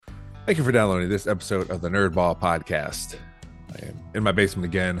Thank you for downloading this episode of the Nerdball Podcast. I am in my basement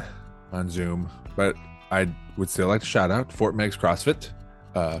again on Zoom, but I would still like to shout out Fort Meigs CrossFit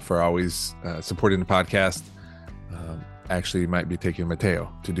for always supporting the podcast. Actually might be taking Mateo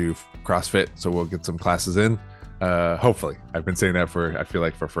to do CrossFit, so we'll get some classes in. Hopefully. I've been saying that I feel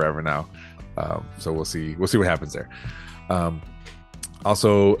like for forever now. So we'll see what happens there.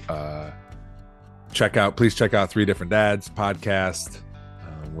 Also, please check out Three Different Dads podcast,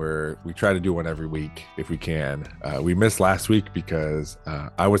 where we try to do one every week if we can. We missed last week because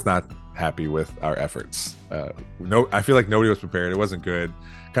I was not happy with our efforts. I feel like nobody was prepared. It wasn't good.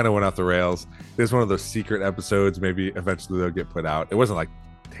 Kind of went off the rails. This is one of those secret episodes. Maybe eventually they'll get put out. It wasn't like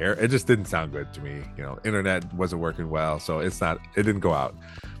terrible. It just didn't sound good to me. Internet wasn't working well, so it didn't go out.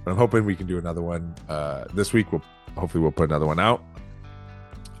 But I'm hoping we can do another one this week. Hopefully we'll put another one out.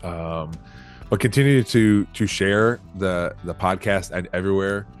 But continue to share the podcast and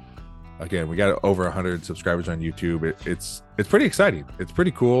everywhere. Again, we got over 100 subscribers on YouTube. It's pretty exciting. It's pretty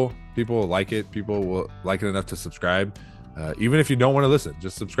cool. People will like it. People will like it enough to subscribe. Even if you don't want to listen,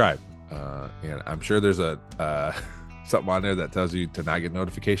 just subscribe. And I'm sure there's a something on there that tells you to not get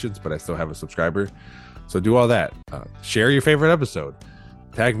notifications, but I still have a subscriber. So do all that. Share your favorite episode.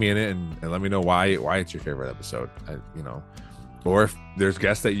 Tag me in it and let me know why it's your favorite episode. Or if there's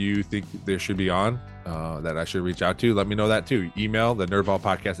guests that you think there should be on that I should reach out to, let me know that too. Email the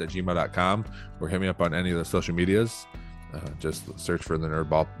nerdballpodcast@gmail.com or hit me up on any of the social medias. Just search for the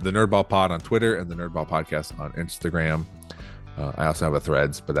Nerdball Pod on Twitter and the Nerdball Podcast on Instagram. I also have a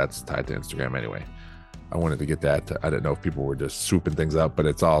Threads, but that's tied to Instagram anyway. I wanted to get that. I didn't know if people were just swooping things up, but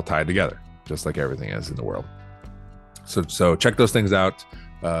it's all tied together, just like everything is in the world. So check those things out.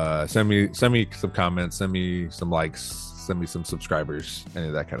 Send me some comments, send me some likes, send me some subscribers, any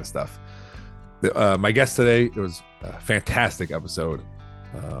of that kind of stuff. My guest today, it was a fantastic episode.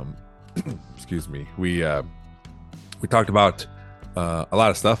 Excuse me. We talked about a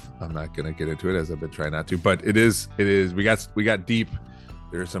lot of stuff. I'm not going to get into it as I've been trying not to, but it is we got deep.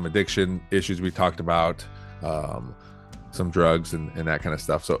 There's some addiction issues we talked about, some drugs and that kind of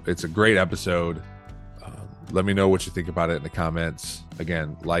stuff. So it's a great episode. Let me know what you think about it in the comments.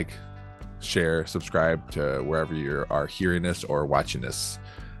 Again, like, share, subscribe to wherever you are hearing this or watching this,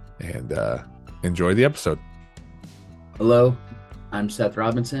 and enjoy the episode. Hello, I'm Seth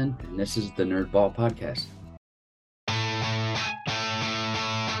Robinson, and this is the Nerdball Podcast.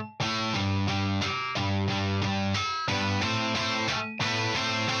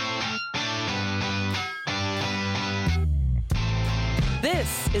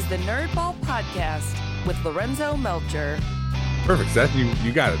 This is the Nerdball Podcast with Lorenzo Melcher. Perfect, Seth.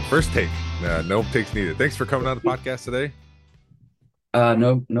 You got it. First take. No takes needed. Thanks for coming on the podcast today.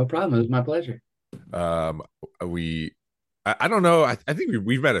 No problem. It was my pleasure. I don't know. I think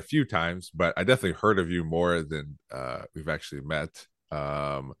we've met a few times, but I definitely heard of you more than we've actually met.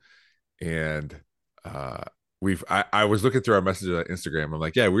 I was looking through our messages on Instagram. I'm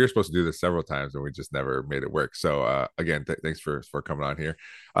like, yeah, we were supposed to do this several times, and we just never made it work. So again, thanks for coming on here.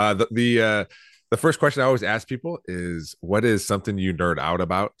 The first question I always ask people is, what is something you nerd out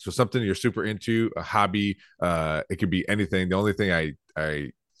about? So something you're super into, a hobby. It could be anything. The only thing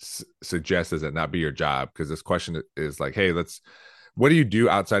I suggest is that not be your job, because this question is like, hey, what do you do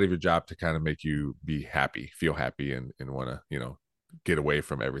outside of your job to kind of make you be happy, feel happy, and want to, get away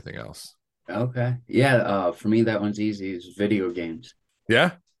from everything else? Okay. Yeah. For me, that one's easy. It's video games.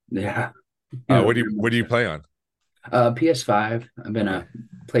 Yeah. Yeah. What do you play on? PS5. I've been a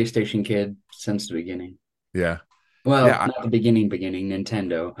PlayStation kid since the beginning. Yeah. Well, yeah, not the beginning,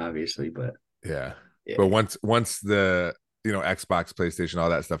 Nintendo, obviously, but yeah. But once the Xbox, PlayStation,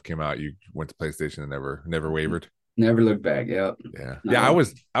 all that stuff came out, you went to PlayStation and never wavered. Never looked back. Yep. Yeah. Yeah. I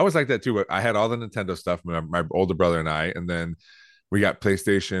was like that too. I had all the Nintendo stuff, my older brother and I, and then we got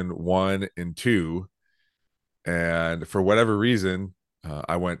PlayStation 1 and 2, and for whatever reason,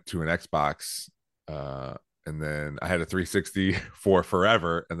 I went to an Xbox. And then I had a 360 for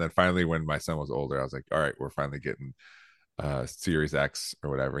forever. And then finally, when my son was older, I was like, all right, we're finally getting Series X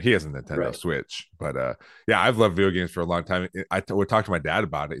or whatever. He has a Nintendo Switch. But yeah, I've loved video games for a long time. I would talk to my dad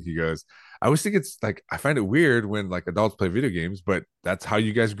about it. He goes, I always think it's like, I find it weird when like adults play video games, but that's how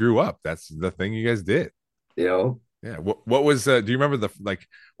you guys grew up. That's the thing you guys did. Yeah. Yeah. What was, do you remember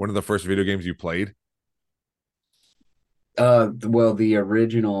one of the first video games you played? Well, the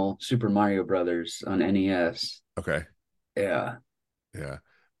original Super Mario Brothers on NES. Okay. Yeah. Yeah.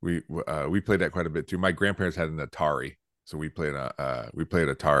 We played that quite a bit too. My grandparents had an Atari, So we played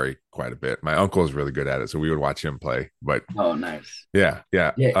Atari quite a bit. My uncle is really good at it, so we would watch him play. But Oh, nice. yeah,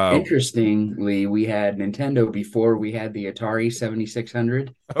 yeah. Yeah, interestingly, we had Nintendo before we had the Atari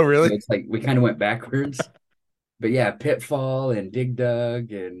 7600. Oh, So really? it's like we kind of went backwards. But yeah, Pitfall and Dig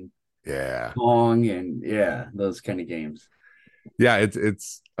Dug and Yeah, Pong and yeah, those kind of games. yeah.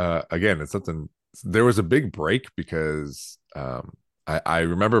 It's again, it's something. There was a big break because I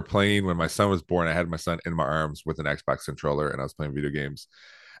remember playing when my son was born. I had my son in my arms with an Xbox controller, and I was playing video games.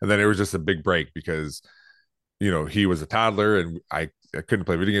 And then it was just a big break because he was a toddler, and I couldn't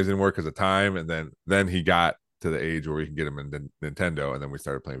play video games anymore because of time. And then he got to the age where we can get him in Nintendo, and then we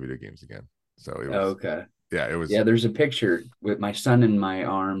started playing video games again. So it was, Okay. yeah, it was. Yeah, there's a picture with my son in my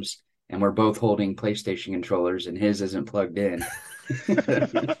arms, and we're both holding PlayStation controllers, and his isn't plugged in.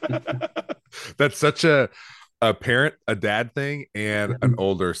 That's such a parent, a dad thing, and an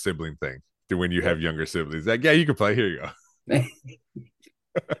older sibling thing. To when you have younger siblings, like, yeah, you can play. Here you go.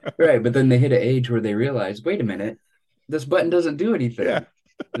 Right, but then they hit an age where they realize, wait a minute, this button doesn't do Yeah. anything. And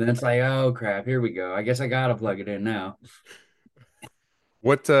then it's like, oh crap, here we go. I guess I gotta plug it in now.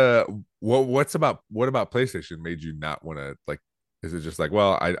 What uh what about PlayStation made you not want to, like, is it just like,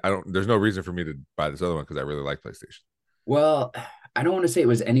 well, I don't, there's no reason for me to buy this other one because I really like PlayStation. Well, I don't want to say it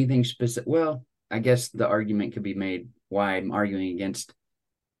was anything specific. Well, I guess the argument could be made why I'm arguing against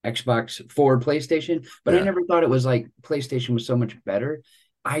Xbox for PlayStation, but I Yeah. never thought it was like PlayStation was so much better.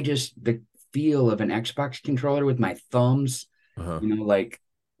 The feel of an Xbox controller with my thumbs, Uh-huh. like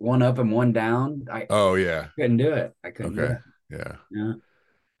one up and one down. I Oh yeah. couldn't do it. I couldn't do Okay. it. Yeah. Yeah.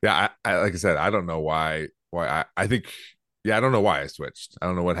 Yeah, I like I said, I don't know why I think, yeah, I don't know why I switched. I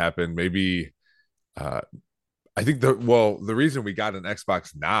don't know what happened. Maybe uh I think the reason we got an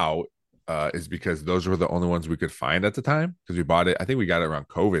Xbox now is because those were the only ones we could find at the time, because we bought it. I think we got it around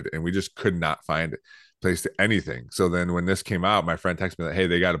COVID, and we just could not find place to anything. So then when this came out, my friend texted me that, hey,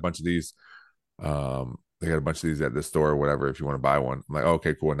 they got a bunch of these. They got a bunch of these at the store or whatever. If you want to buy one, I'm like, oh,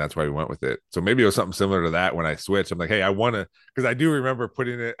 okay, cool, and that's why we went with it. So maybe it was something similar to that when I switched. I'm like, hey, I want to, because I do remember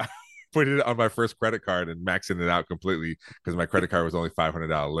putting it. Putting it on my first credit card and maxing it out completely because my credit card was only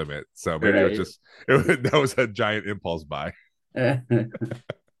 $500 limit. So maybe it was Right. just that was a giant impulse buy.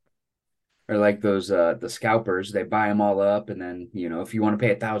 Or like those the scalpers, they buy them all up, and then if you want to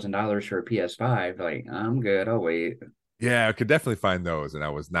pay $1,000 for a PS5, like I'm good, I'll wait. Yeah, I could definitely find those, and I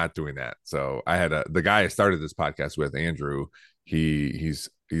was not doing that. So I had the guy I started this podcast with, Andrew. He's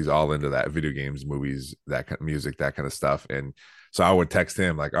all into that, video games, movies, that kind of music, that kind of stuff. And so I would text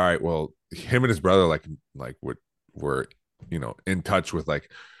him like, all right, well, him and his brother like were in touch with like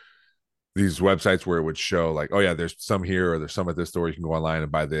these websites where it would show like, oh yeah, there's some here or there's some at this store. You can go online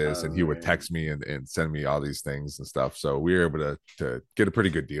and buy this. And he would Right. text me and send me all these things and stuff. So we were able to get a pretty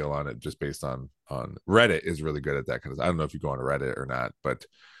good deal on it just based on Reddit is really good at that kind of. I don't know if you go on Reddit or not, but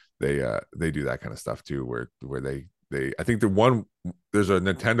they do that kind of stuff too, where they I think there's a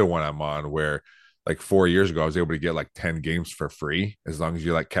Nintendo one I'm on where like 4 years ago I was able to get like 10 games for free as long as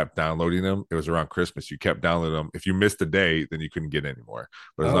you like kept downloading them. It was around Christmas. You kept downloading them. If you missed a day, then you couldn't get any more.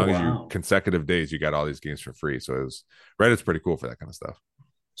 But as Oh long as you wow. consecutive days, you got all these games for free. So Reddit's pretty cool for that kind of stuff.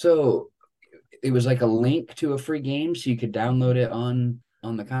 So it was like a link to a free game, so you could download it on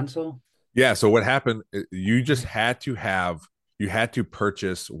the console. Yeah. So what happened? You just you had to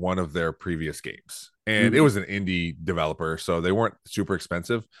purchase one of their previous games, and it Mhm. was an indie developer, so they weren't super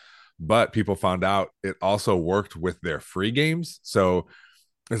expensive. But people found out it also worked with their free games. So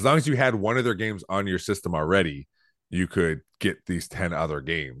as long as you had one of their games on your system already, you could get these 10 other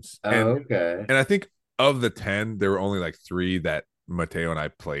games. Oh, And okay. I think of the 10, there were only like three that Mateo and I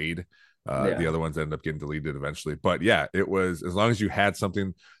played. The Yeah. other ones ended up getting deleted eventually. But yeah, it was as long as you had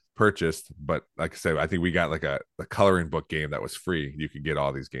something purchased. But like I said, I think we got like a coloring book game that was free. You could get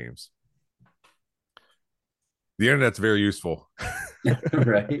all these games. The internet's very useful.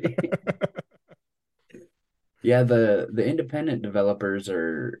 Right. Yeah, the independent developers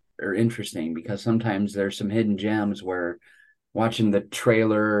are interesting because sometimes there's some hidden gems where watching the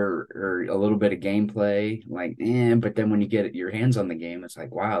trailer or a little bit of gameplay, like, but then when you get your hands on the game, it's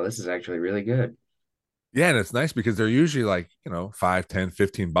like, wow, this is actually really good. Yeah, and it's nice because they're usually like, 5, 10,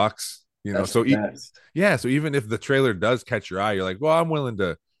 $15. That's the So best. yeah, so even if the trailer does catch your eye, you're like, well, I'm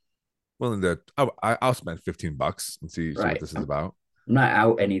I'll spend $15 and see what Right. this is about. I'm not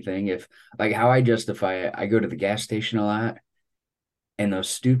out anything. If like how I justify it, I go to the gas station a lot and those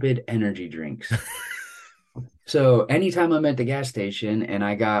stupid energy drinks. So anytime I'm at the gas station and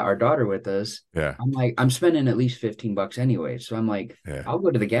I got our daughter with us, Yeah, I'm like, I'm spending at least $15 anyway. So I'm like, yeah, I'll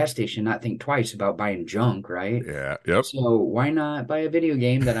go to the gas station, not think twice about buying junk, right? yeah, yep. So why not buy a video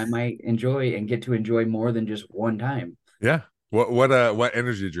game that I might enjoy and get to enjoy more than just one time? Yeah. What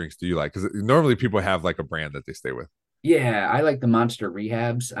energy drinks do you like? Because normally people have like a brand that they stay with. Yeah, I like the Monster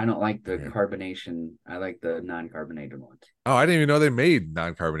Rehabs. I don't like the Okay. carbonation. I like the non-carbonated ones. Oh, I didn't even know they made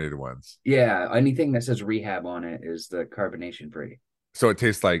non-carbonated ones. Yeah, anything that says rehab on it is the carbonation free. So it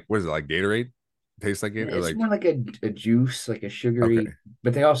tastes like, what is it, like Gatorade? Tastes like Gatorade, or It's like, more like a juice, like a okay, sugary,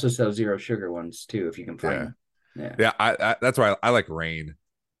 but they also sell zero sugar ones too, if you can find yeah, them. Yeah. yeah. I that's why I like Rain.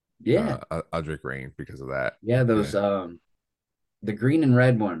 Yeah. I'll drink Rain because of that. Yeah, Yeah, those the green and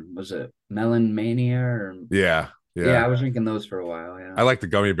red one, was it Melon Mania or yeah, yeah, yeah. I was drinking those for a while, I yeah. like the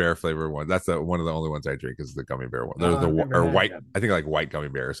gummy bear flavor one. That's one of the only ones I drink is the gummy bear one. Oh, There's I've never or had white. that. I think like white gummy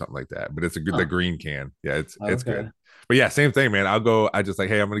bear or something like that. But it's a good the Huh. green can. Yeah, it's Okay. good. But yeah, same thing, man. I'll go. I just like,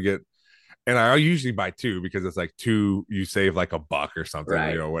 hey, I'm gonna get, and I usually buy two because it's like two. You save like $1 or something,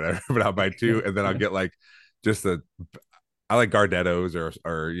 Right. whatever. But I'll buy two, and then I'll get like just a. I like Gardettos or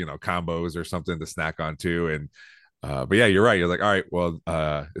combos or something to snack on too. And but yeah, you're right. You're like, all right, well,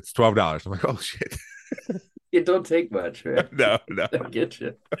 it's $12. I'm like, oh shit. It don't take much, man. No, no. I get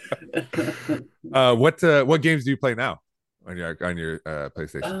you. What games do you play now on your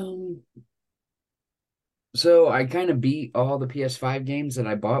PlayStation? Um, so I kind of beat all the PS5 games that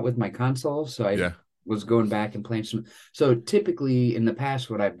I bought with my console. So I Yeah, was going back and playing some. So typically in the past,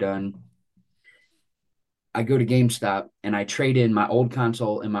 what I've done, I go to GameStop and I trade in my old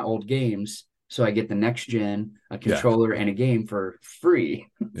console and my old games. So I get the next gen, a yeah, controller, and a game for free.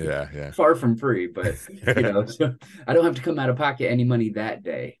 yeah, Far from free, but yeah. so I don't have to come out of pocket any money that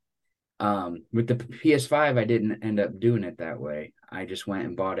day. With the PS5, I didn't end up doing it that way. I just went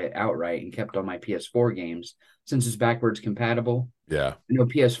and bought it outright and kept all my PS4 games since it's backwards compatible. Yeah. I know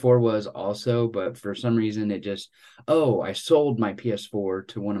PS4 was also, but for some reason it just, oh, I sold my PS4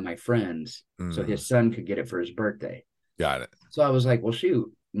 to one of my friends so Mm, his son could get it for his birthday. got it. So I was like, well,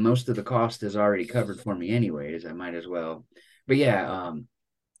 shoot, most of the cost is already covered for me anyways. I might as well. But yeah,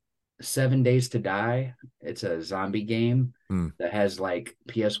 7 Days to Die. It's a zombie game Mm. that has like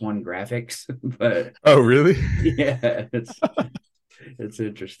PS1 graphics, but Oh, really? yeah, it's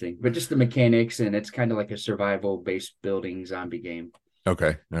interesting. But just the mechanics and it's kind of like a survival based building zombie game.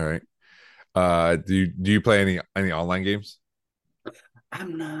 Okay, all right. Do you play any online games?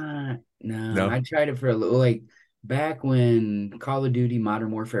 I'm not. No, No. I tried it for a little like back when Call of Duty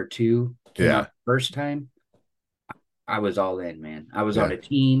Modern Warfare 2 came out Yeah, the first time. I was all in, man. I was on yeah. a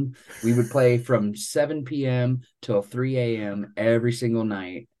team. We would play from 7 p.m. till 3 a.m. every single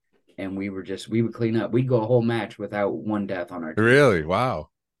night. And we would clean up. We'd go a whole match without one death on our team. Really? Wow.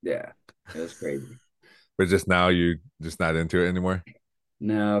 Yeah, it was crazy. But just now you just not into it anymore?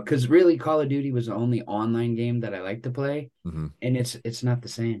 No, because really Call of Duty was the only online game that I like to play. Mm-hmm. And it's not the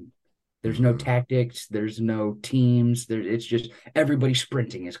same. There's no Mm-hmm. tactics, there's no teams, it's just everybody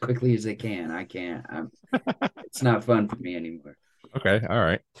sprinting as quickly as they can. I can't. It's not fun for me anymore. Okay, all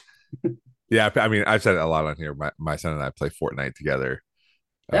right. Yeah, I mean, I've said it a lot on here. My son and I play Fortnite together.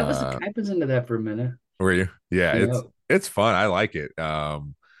 Uh, I was into that for a minute. were you? Yeah, Yeah. it's fun. I like it.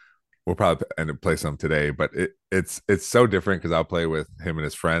 We'll probably end up play some today, but it's so different because I'll play with him and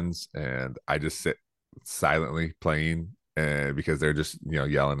his friends, and I just sit silently playing, and because they're just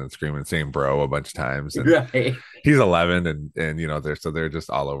yelling and screaming, and saying "bro" a bunch of times, and Right. he's 11, and they're just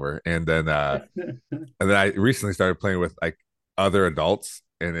all over, and then I recently started playing with like other adults,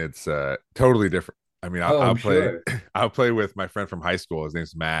 and it's totally different. I mean, Oh, I'll I'm play sure. I'll play with my friend from high school. His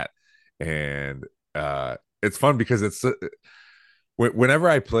name's Matt, and it's fun because whenever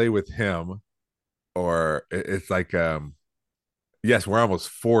I play with him, or it's like yes, we're almost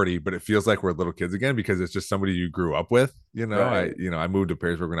 40, but it feels like we're little kids again because it's just somebody you grew up with. Right. I moved to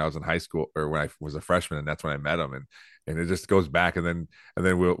Perrysburg when I was in high school or when I was a freshman, and that's when I met him, and it just goes back, and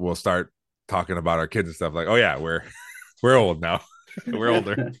then we'll start talking about our kids and stuff like, oh yeah, we're old now. We're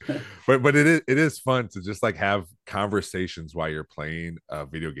older. But it is fun to just like have conversations while you're playing a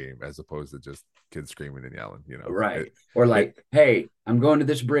video game as opposed to just kids screaming and yelling, Right. it Or it like, hey, I'm going to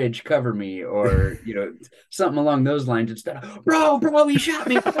this bridge, cover me, or something along those lines instead of, bro, he shot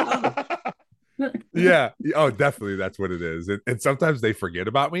me. Bro. yeah, oh definitely that's what it is, and sometimes they forget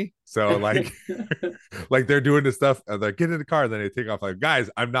about me, so like like they're doing this stuff and they're getting in the car and then they take off like, guys,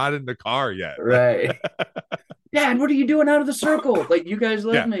 I'm not in the car yet. Like, Right. Dad, what are you doing out of the circle? Like, you guys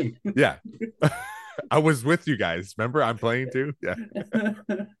left yeah, me. yeah. I was with you guys, remember, I'm playing too, yeah.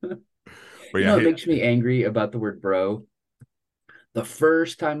 But You yeah, know what hey, makes me angry about the word bro? The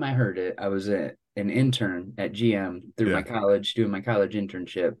first time I heard it, I was an intern at GM through my yeah, college, doing my college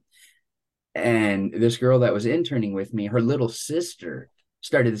internship. And this girl that was interning with me, her little sister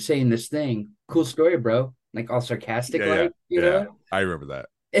started saying this thing, cool story, bro. Like all sarcastic, yeah, yeah, like, yeah, I remember that.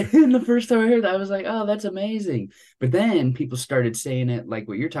 And the first time I heard that, I was like, oh, that's amazing. But then people started saying it like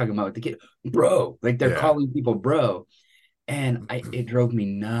what you're talking about with the kid, bro. Like they're Yeah. calling people bro. And it drove me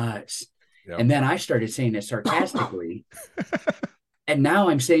nuts. Yep. And then I started saying it sarcastically. And now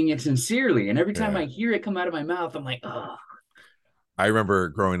I'm saying it sincerely. And every time Yeah. I hear it come out of my mouth, I'm like, oh, I remember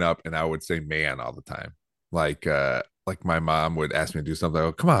growing up and I would say man all the time. Like my mom would ask me to do something. I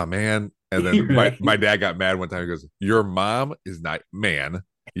go, come on, man. And then my, right. my dad got mad one time. He goes, your mom is not man.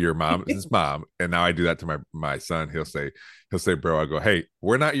 Your mom is his mom. And now I do that to my son. He'll say, bro. I go, hey,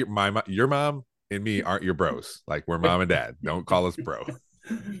 we're not your mom and me aren't your bros. Like we're mom and dad. Don't call us bro.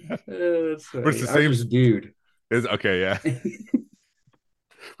 That's But it's funny. the I'm same. just dude. Is okay, yeah.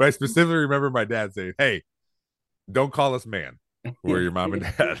 But I specifically remember my dad saying, hey, don't call us man. We're your mom and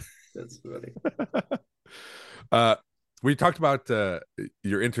dad. That's funny. uh we talked about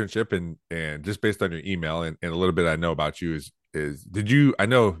your internship and just based on your email and a little bit I know about you is did you I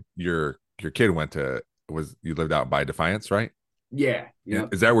know your kid went to was you lived out by Defiance, right? Yeah.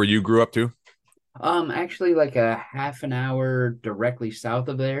 Yep. Is that where you grew up too? Actually, like a half an hour directly south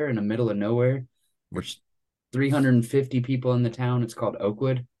of there in the middle of nowhere. Which There's 350 people in the town. It's called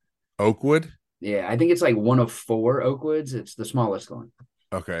Oakwood. Oakwood? Yeah, I think it's like one of four Oakwoods. It's the smallest one.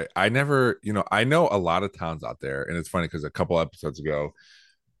 Okay. I never, I know a lot of towns out there, and it's funny because a couple episodes ago,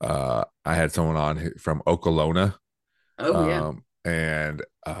 I had someone on from Okolona. Oh yeah. And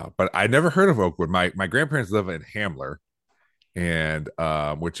but I never heard of Oakwood. My grandparents live in Hamler, and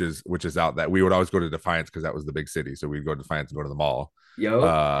which is out that we would always go to Defiance because that was the big city. So we'd go to Defiance and go to the mall.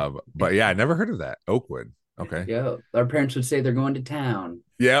 Yo, But yeah, I never heard of that. Oakwood. Okay. yo. Our parents would say they're going to town.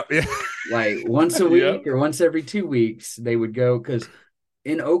 Yeah, yeah. Like once a Yeah. week or once every 2 weeks, they would go because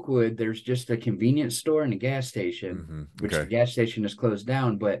in Oakwood, there's just a convenience store and a gas station, which the Okay. gas station is closed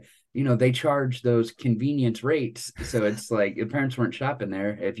down, but they charge those convenience rates. So it's like your parents weren't shopping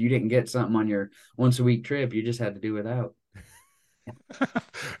there. If you didn't get something on your once a week trip, you just had to do without.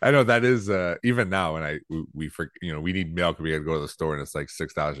 I know that is even now when we we need milk, we gotta go to the store and it's like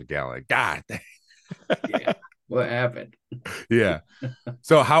 $6 a gallon. Like, God dang. Yeah. What happened? Yeah.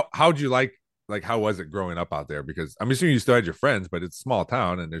 So how'd you like how was it growing up out there? Because I'm assuming you still had your friends, but it's a small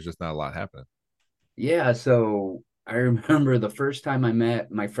town and there's just not a lot happening. Yeah, so I remember the first time I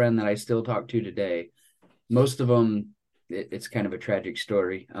met my friend that I still talk to today. Most of them, it's kind of a tragic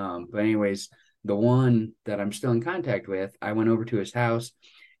story. But anyways, the one that I'm still in contact with, I went over to his house,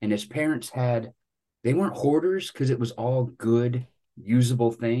 and his parents they weren't hoarders because it was all good,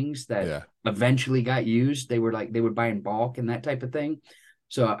 usable things that Yeah. eventually got used. They were like they would buy in bulk and that type of thing.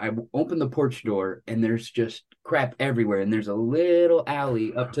 So I opened the porch door, and there's just crap everywhere, and there's a little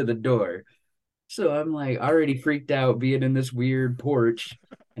alley up to the door. So I'm like already freaked out being in this weird porch,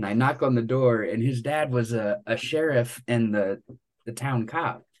 and I knock on the door, and his dad was a sheriff and the town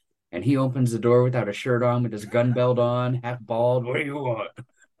cop. And he opens the door without a shirt on, with his gun belt on, half bald. What do you want?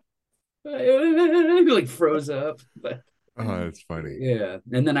 He like froze up. But Oh, that's funny. yeah.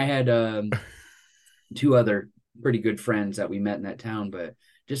 And then I had two other pretty good friends that we met in that town, but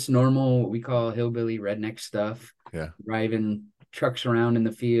just normal, what we call hillbilly redneck stuff, Yeah. driving trucks around in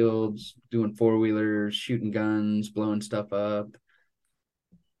the fields, doing four-wheelers, shooting guns, blowing stuff up.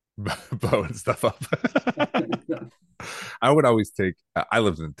 Blowing stuff up. I would always take I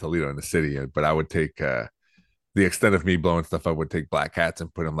lived in Toledo in the city, but I would take the extent of me blowing stuff up would take black cats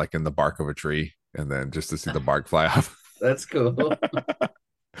and put them like in the bark of a tree and then just to see the bark fly off. That's cool.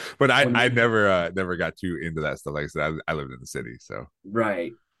 But I When, never got too into that stuff. Like I said, I lived in the city, so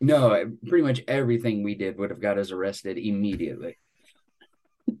right. No, pretty much everything we did would have got us arrested immediately.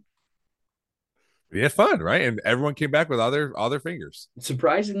 yeah, fun, right? And everyone came back with all their fingers.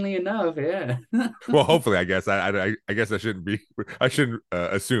 Surprisingly enough, yeah. Well, hopefully, I guess I guess I shouldn't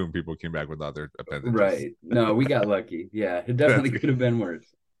assume people came back with other appendages. Right. No, we got lucky. Yeah, it That's definitely good. could have been worse.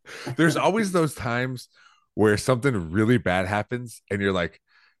 There's always those times where something really bad happens and you're like,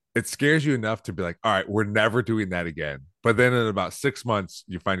 it scares you enough to be like, all right, we're never doing that again. But then in about 6 months,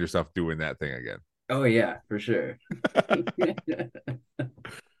 you find yourself doing that thing again. Oh yeah, for sure.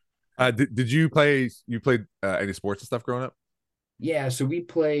 Did you played any sports and stuff growing up? Yeah, so we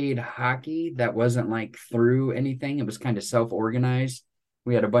played hockey that wasn't like through anything. It was kind of self-organized.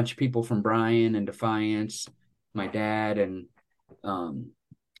 We had a bunch of people from Bryan and Defiance, my dad and um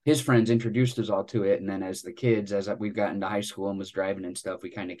his friends introduced us all to it. And then as the kids, as we've gotten to high school and was driving and stuff,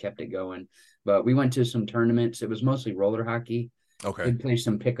 we kind of kept it going. But we went to some tournaments. It was mostly roller hockey. Okay. Did play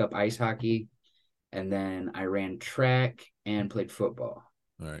some pickup ice hockey. And then I ran track and played football.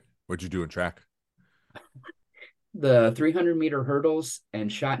 All right. What'd you do in track? The 300-meter hurdles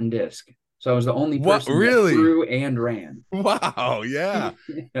and shot and disc. So I was the only What, person that really? threw and ran. Wow, yeah.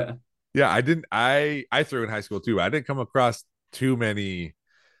 Yeah. Yeah, I didn't I threw in high school too. I didn't come across too many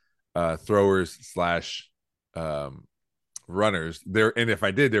throwers slash um runners there, and if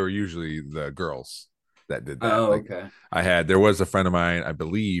I did, they were usually the girls that did that. Oh, Like okay. there was a friend of mine, I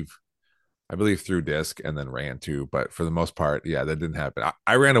believe threw disc and then ran too, but for the most part, yeah, that didn't happen.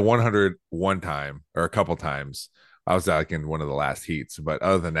 I ran a 100 one time or a couple times. I was like in one of the last heats, but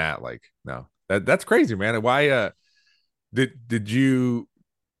other than that, like no, that's crazy, man. Why did you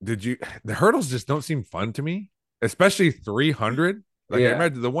the hurdles just don't seem fun to me, especially 300. Like I Yeah.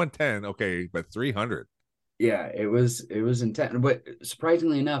 imagine the 110, okay, but 300. Yeah, it was intense. But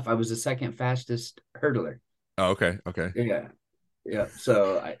surprisingly enough, I was the second fastest hurdler. Oh, okay, okay, Yeah. Yeah.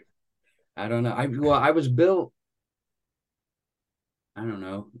 So I don't know. I was built, I don't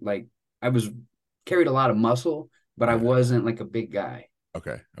know, like I was carried a lot of muscle, but I yeah, wasn't like a big guy.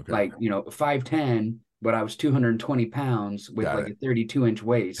 okay, okay, Like, 5'10", but I was 220 pounds with got like it. a 32-inch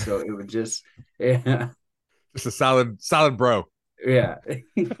waist. So it would just, yeah, Just a solid bro. yeah.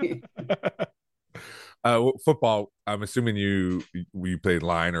 Football. I'm assuming you played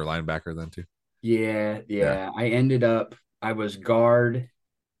line or linebacker then too. Yeah, Yeah. yeah. I was guard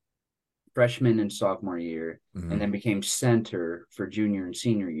freshman and sophomore year, and Hmm. then became center for junior and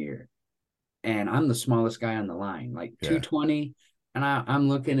senior year. And I'm the smallest guy on the line, like Yeah. 220. And I'm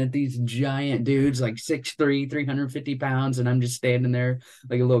looking at these giant dudes, like 6'3", 350 pounds, and I'm just standing there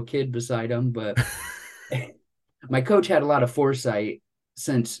like a little kid beside them. But my coach had a lot of foresight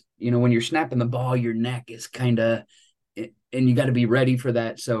since, when you're snapping the ball, your neck is kind of, and you got to be ready for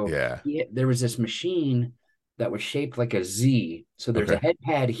that. So Yeah. there was this machine that was shaped like a Z. So there's a Okay. head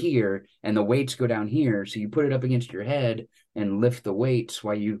pad here and the weights go down here. So you put it up against your head and lift the weights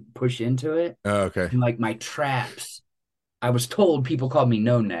while you push into it. Okay. And like my traps, I was told people called me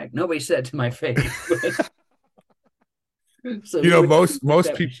no neck. Nobody said it to my face. So You we know, would most lift most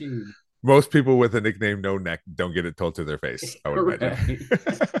that people machine. most people with a nickname No Neck don't get it told to their face, I would imagine.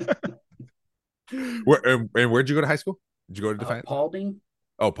 Right. And where'd you go to high school? Did you go to Defiance? Paulding.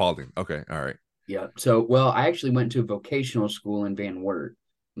 Oh, Paulding. Okay. All right. Yeah. So, well, I actually went to a vocational school in Van Wert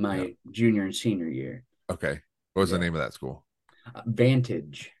Yeah. my junior and senior year. Okay. What was the Yeah. name of that school?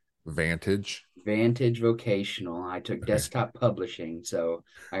 Vantage. Vantage. Vantage Vocational. I took Okay. desktop publishing, so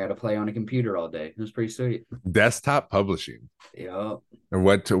I got to play on a computer all day. It was pretty sweet. Desktop publishing. Yeah. And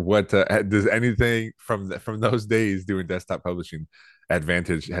what does anything from those days doing desktop publishing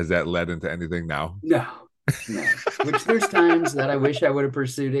advantage, has that led into anything now? No, no. Which there's times that I wish I would have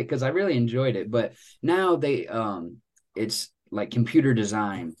pursued it because I really enjoyed it, but now it's like computer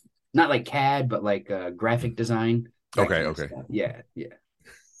design, not like CAD, but like graphic design, that Okay, kind of okay. stuff. Yeah, yeah.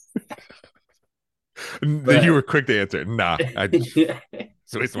 You But were quick to answer. Nah, it's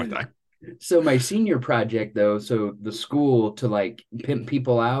a waste of my time. so my senior project though, so the school to like pimp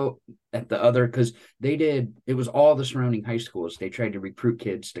people out at the other, because it was all the surrounding high schools. They tried to recruit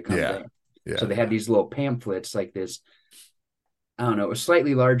kids to come Yeah, there. So yeah. they had these little pamphlets like this. I don't know, it was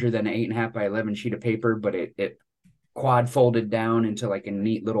slightly larger than an 8.5 by 11 sheet of paper, but it quad folded down into like a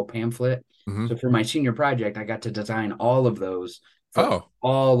neat little pamphlet. Hmm. So for my senior project, I got to design all of those for Oh,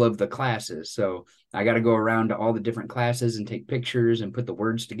 all of the classes. So I got to go around to all the different classes and take pictures and put the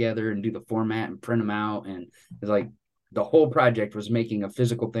words together and do the format and print them out. And it's like the whole project was making a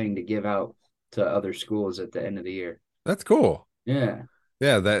physical thing to give out to other schools at the end of the year. that's cool. Yeah.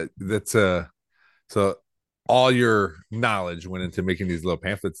 Yeah, that's so all your knowledge went into making these little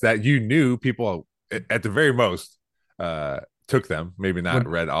pamphlets that you knew people at the very most took them, maybe not Would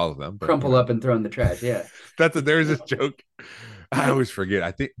read all of them, but crumple up and throw in the trash. Yeah. there's this joke. I always forget.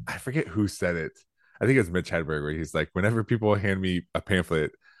 I forget who said it. I think it's Mitch Hedberg, where he's like, whenever people hand me a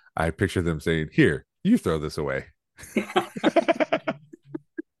pamphlet, I picture them saying, "Here, you throw this away."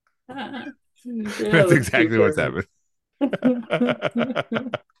 Yeah, That's that's too exactly what's perfect. happened.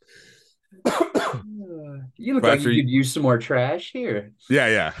 You look But like after you could use some more trash here.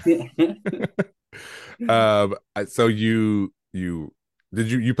 yeah, Yeah. so you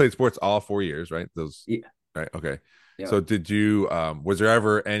played sports all 4 years, right? Those, right? Okay. Yeah. So did you was there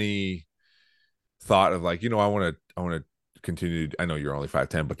ever any thought of like, I want to continue, I know you're only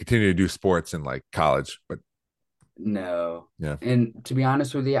 5'10", but continue to do sports in like college, but No. yeah. And to be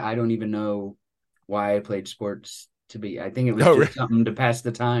honest with you, I don't even know why I played sports I think it was Oh, just really? something to pass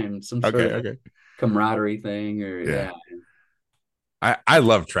the time, some sort Okay, of okay. camaraderie thing or Yeah. yeah. I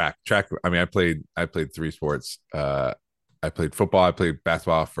love track. I mean, I played three sports. I played football, I played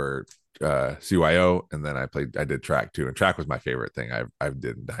basketball for CYO, and then I did track too. And track was my favorite thing I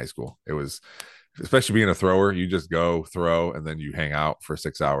did in high school. It was especially being a thrower, you just go throw and then you hang out for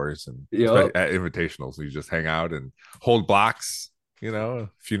 6 hours, and especially Yep. at invitationals, you just hang out and hold blocks,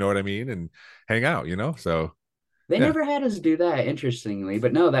 if you know what I mean, and hang out, So They yeah. never had us do that, interestingly,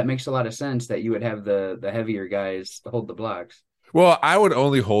 but no, that makes a lot of sense that you would have the heavier guys hold the blocks. Well, I would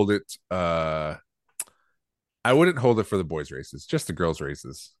only hold it. I wouldn't hold it for the boys' races, just the girls'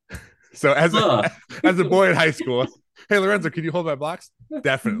 races. So Huh. as a boy in high school, hey Lorenzo, can you hold my blocks?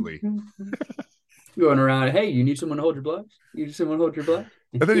 Definitely. Going around, hey, you need someone to hold your blocks? You need someone to hold your blocks?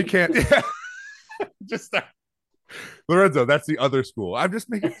 And then you can't. Yeah, just start. Lorenzo, that's the other school. I'm just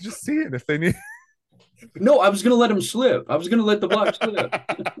seeing if they need. No, I was gonna let him slip. I was gonna let the block slip.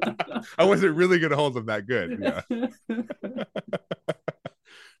 I wasn't really gonna hold them that good. Yeah.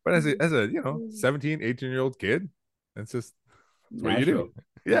 But as a 17, 18-year-old kid, that's just what you do. Natural.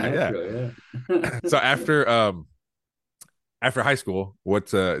 Yeah, yeah. Natural, yeah. So after high school,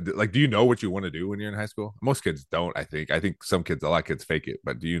 what's like, do you know what you want to do when you're in high school? Most kids don't, I think a lot of kids fake it,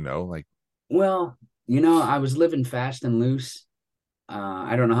 but do you know, like? Well, I was living fast and loose.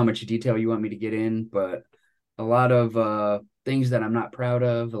 I don't know how much detail you want me to get in, but a lot of things that I'm not proud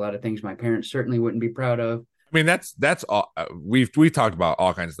of, a lot of things my parents certainly wouldn't be proud of. I mean, that's all. We've talked about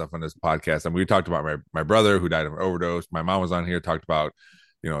all kinds of stuff on this podcast. I mean, we talked about my brother who died of an overdose. My mom was on here, talked about,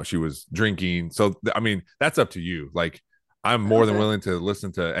 she was drinking. So I mean, that's up to you. Like, I'm more than Okay. willing to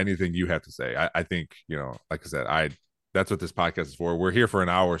listen to anything you have to say. I think, like I said, that's what this podcast is for. We're here for an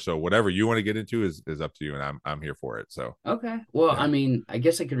hour, so whatever you want to get into is up to you, and I'm here for it. So Okay. Well, yeah, I mean, I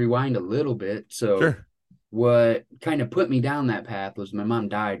guess I could rewind a little bit. So sure. what kind of put me down that path was my mom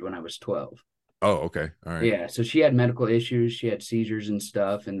died when I was 12. Oh, okay, all right. Yeah, so she had medical issues, she had seizures and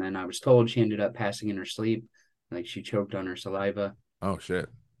stuff, and then I was told she ended up passing in her sleep, like she choked on her saliva. Oh shit.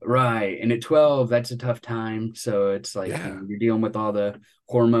 Right. And at 12, that's a tough time. So it's like, Yeah. you're dealing with all the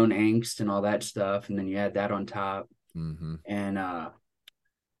hormone angst and all that stuff, and then you add that on top. Mm-hmm. And I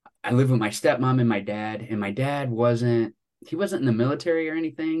live with my stepmom and my dad wasn't in the military or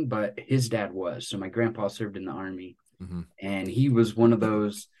anything, but his dad was. So my grandpa served in the army, Mm-hmm. and he was one of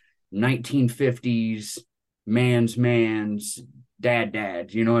those 1950s man's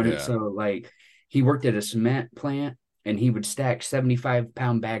dads, you know what I mean? Yeah. So like he worked at a cement plant and he would stack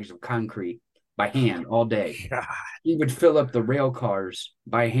 75-pound bags of concrete by hand all day. God. He would fill up the rail cars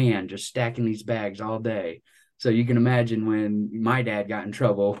by hand, just stacking these bags all day. So you can imagine when my dad got in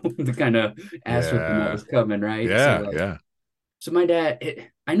trouble, the kind of ass whipping that Yeah. was coming, right? So Yeah. like, Yeah. so my dad,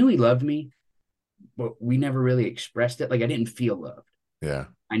 I knew he loved me, but we never really expressed it. Like I didn't feel loved. Yeah.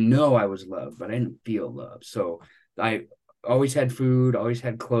 I know I was loved, but I didn't feel love. So I always had food, always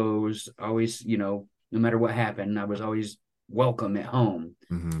had clothes, always, no matter what happened, I was always welcome at home.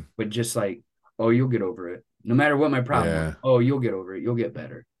 Mm-hmm. But just like, oh, you'll get over it. No matter what my problem was, Yeah. oh, you'll get over it. You'll get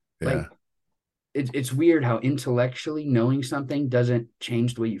better. Yeah. Like it's weird how intellectually knowing something doesn't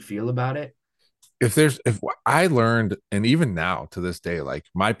change the way you feel about it. If I learned, and even now to this day, like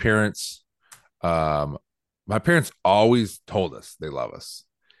um my parents always told us they love us,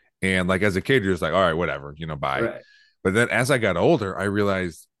 and like as a kid you're just like, all right, whatever, bye. Right. But then as I got older, I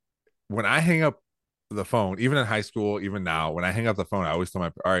realized when I hang up the phone, even in high school, even now, when I hang up the phone, I always tell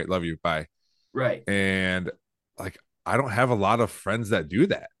my, all right, love you, bye. Right. And like, I don't have a lot of friends that do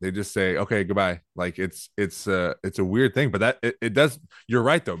that. They just say, okay, goodbye. Like it's a weird thing, but it does. You're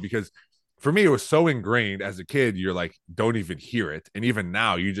right though, because for me, it was so ingrained as a kid. You're like, don't even hear it. And even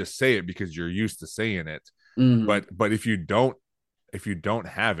now you just say it because you're used to saying it. Mm-hmm. But if you don't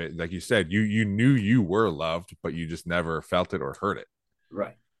have it, like you said, you knew you were loved, but you just never felt it or heard it.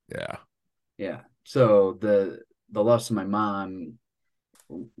 Right. Yeah. Yeah. So the loss of my mom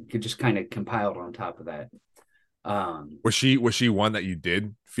could just kind of compiled on top of that. Was she one that you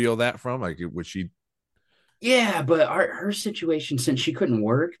did feel that from? Like, was she? Yeah, but her situation, since she couldn't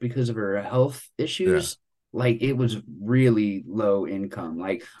work because of her health Yeah. issues, like it was really low income.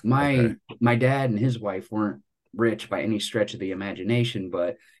 Like Okay. my dad and his wife weren't rich by any stretch of the imagination,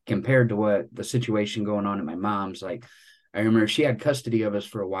 but compared to what the situation going on at my mom's, like I remember she had custody of us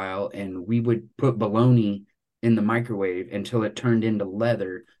for a while, and we would put bologna in the microwave until it turned into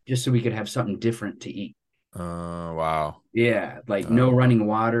leather, just so we could have something different to eat. Wow. Yeah, like no Oh, running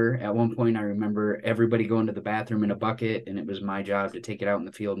water. At one point, I remember everybody going to the bathroom in a bucket, and it was my job to take it out in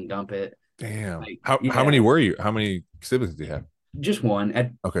the field and dump it. damn. Like, How yeah, many were you? How many siblings do you have? just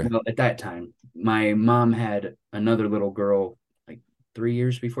one. Okay. At that time, my mom had another little girl like 3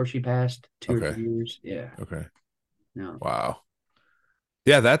 years before she passed, 2 or 3 Okay. years. Yeah, Okay. no, Wow.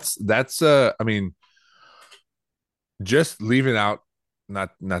 Yeah, that's I mean, just leaving out,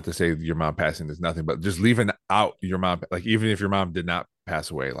 not to say your mom passing is nothing, but just leaving out your mom, like even if your mom did not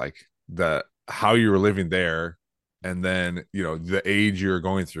pass away, like the how you were living there, and then the age you're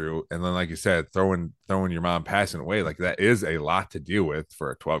going through, and then like you said, throwing your mom passing away, like that is a lot to deal with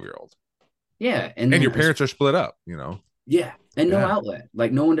for a 12-year-old. Yeah, and And then your parents are split up. yeah, and no Yeah, outlet,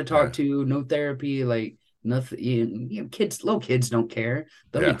 like no one to yeah, talk to, no therapy, like nothing. Kids, little kids don't care.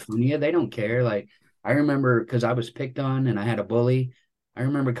 They'll yeah. make fun of you. They don't care. Like I remember because I was picked on and I had a bully. I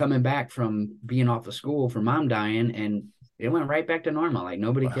remember coming back from being off of school for mom dying, and it went right back to normal. Like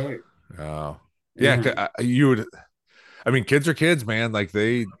nobody cared. Oh, yeah. Yeah, You would. I mean, kids are kids, man. Like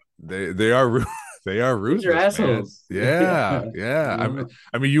they are they are kids are ruthless, man. assholes. Yeah, yeah. Yeah.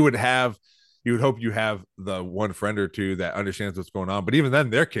 I mean, you would hope you have the one friend or two that understands what's going on. But even then,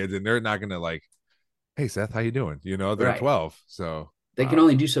 they're kids, and they're not gonna like, hey, Seth, how you doing? They're Right. 12, so They can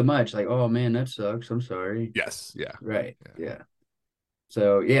only do so much. Like, oh man, that sucks. I'm sorry. yes, yeah, Right. yeah. Yeah.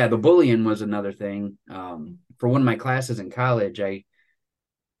 So yeah, the bullying was another thing. For one of my classes in college, I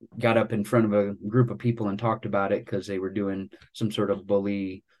got up in front of a group of people and talked about it because they were doing some sort of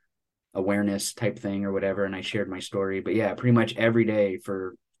bully awareness type thing or whatever, and I shared my story. But yeah, pretty much every day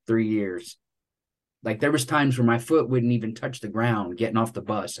for 3 years. Like there was times where my foot wouldn't even touch the ground getting off the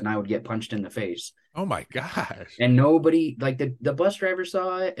bus, and I would get punched in the face. Oh my gosh. And nobody, like the bus driver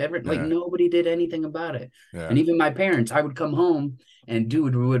saw it, like Yeah, nobody did anything about it. And yeah. even my parents, I would come home and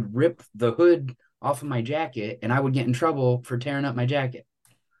dude would rip the hood off of my jacket, and I would get in trouble for tearing up my jacket.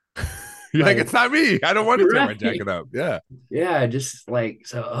 You're like, Like, it's not me. I don't want to tear my right. jacket up. Yeah, Yeah, just like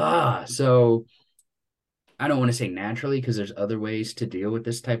so I don't want to say naturally because there's other ways to deal with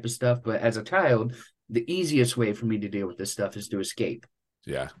this type of stuff, but as a child, the easiest way for me to deal with this stuff is to escape.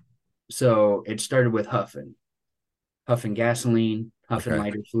 yeah. So it started with huffing gasoline, huffing Okay.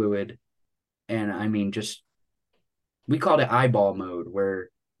 lighter fluid, and I mean just we called it eyeball mode where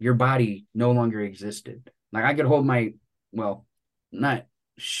your body no longer existed. Like I could hold well, not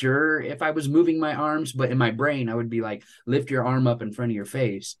sure if I was moving my arms, but in my brain, I would be like, lift your arm up in front of your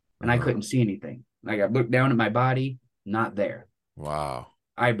face, and I Uh-huh. couldn't see anything. Like I looked down at my body, not there. Wow.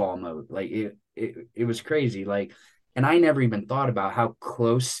 Eyeball mode. Like it was crazy. Like, and I never even thought about how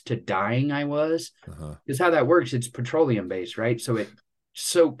close to dying I was. Uh-huh. Because how that works, it's petroleum based, right? So it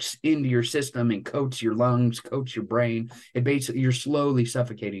soaks into your system and coats your lungs, coats your brain. It basically you're slowly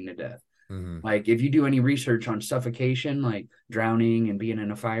suffocating to death. Mm-hmm. Like if you do any research on suffocation, like drowning and being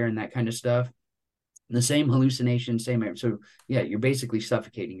in a fire and that kind of stuff, the same hallucination, same. So yeah, you're basically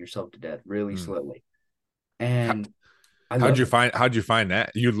suffocating yourself to death really Mm. slowly. How, And I loved it. how'd you find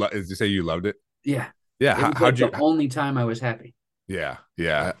that? Did you say you loved it? Yeah, Yeah. it was How'd like you? the only time I was happy. Yeah.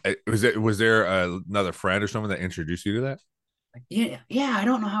 Yeah. Was there another friend or someone that introduced you to that? Yeah, yeah. I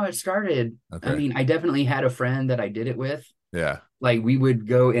don't know how it started. I Okay. mean, I definitely had a friend that I did it with. Yeah. Like we would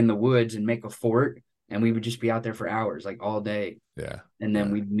go in the woods and make a fort, and we would just be out there for hours, like all day. Yeah. And then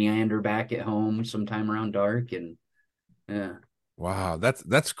Yeah. we'd meander back at home sometime around dark. And yeah, Wow.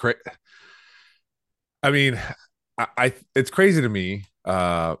 That's crazy. I mean, I it's crazy to me.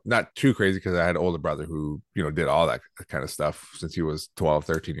 Not too crazy because I had an older brother who did all that kind of stuff since he was 12,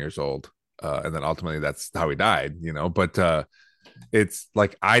 13 years old. And then ultimately that's how he died. But it's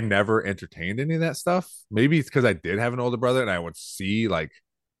like I never entertained any of that stuff. Maybe it's because I did have an older brother and I would see like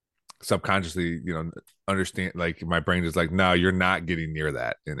subconsciously, understand, like my brain is like, no, you're not getting near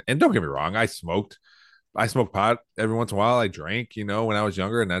that. And don't get me wrong, I smoked pot every once in a while. I drank, when I was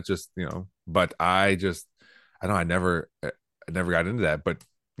younger, and that's just, but I know I never got into that. But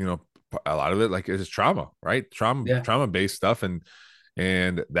you know, a lot of it like is trauma, right? yeah, Trauma based stuff, and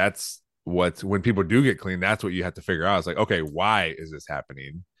that's what when people do get clean, that's what you have to figure out. It's like, okay, why is this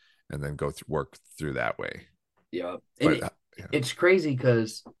happening, and then work through that way. yeah. And But it's crazy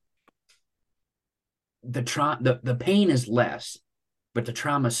because the pain is less, but the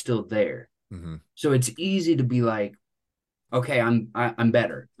trauma's still there. mm-hmm. So it's easy to be like, okay, I'm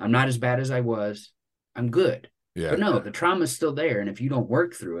better. I'm not as bad as I was. I'm good. Yeah, But no, the trauma's still there, and if you don't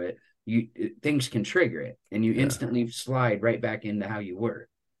work through it, things can trigger it, and you yeah, instantly slide right back into how you were.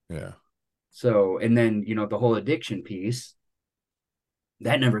 yeah. So, and then the whole addiction piece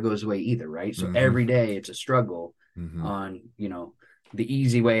that never goes away either, right? So Mm-hmm. every day it's a struggle Mm-hmm. on the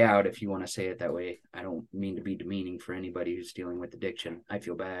easy way out, if you want to say it that way. I don't mean to be demeaning for anybody who's dealing with addiction. I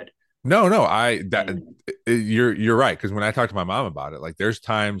feel bad. No, I that And you're right, because when I talk to my mom about it, like there's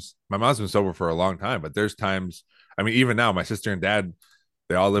times my mom's been sober for a long time, but there's times, I mean, even now, my sister and dad,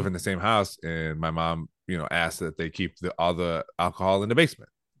 they all live in the same house, and my mom, asks that they keep all the alcohol in the basement.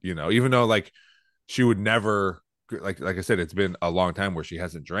 Even though like she would never, like I said, it's been a long time where she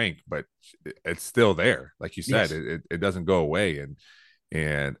hasn't drank, but it's still there. Like you said, yes, it doesn't go away,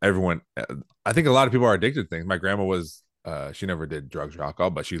 and everyone, I think a lot of people are addicted to things. My grandma was, she never did drugs or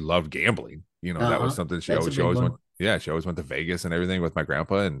alcohol, but she loved gambling. You know, that was something That's a she big always went. one. Yeah, she always went to Vegas and everything with my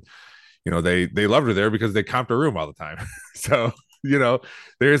grandpa, and they loved her there because they comped her room all the time. So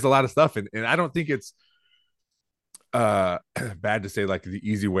there's a lot of stuff, and I don't think it's bad to say like the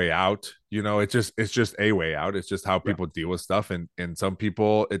easy way out. It's just a way out. It's just how Right. people deal with stuff, and some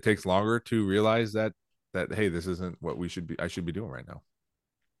people it takes longer to realize that hey, this isn't what I should be doing right now.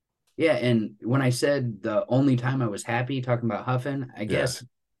 Yeah, and when I said the only time I was happy talking about huffing, I Yeah, guess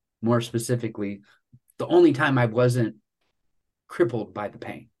more specifically, the only time I wasn't crippled by the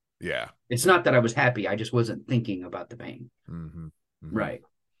pain. yeah, It's yeah. not that I was happy, I just wasn't thinking about the pain. Mm-hmm. Mm-hmm. Right.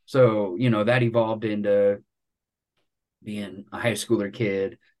 So, that evolved into being a high schooler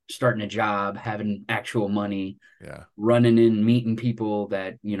kid, starting a job, having actual money, Yeah, running in, meeting people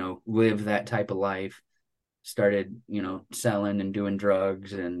that, live that type of life, started, selling and doing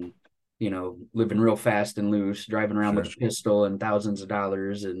drugs and, living real fast and loose, driving around with sure. a pistol and thousands of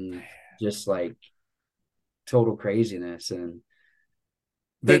dollars and just like total craziness. And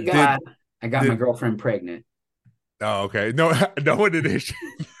thank Did did God I got my did girlfriend pregnant. Oh, okay. No, no one did issue.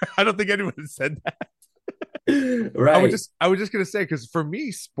 I don't think anyone said that. Right. I was just gonna say because for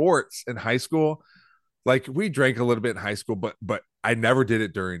me, sports in high school, like we drank a little bit in high school, but I never did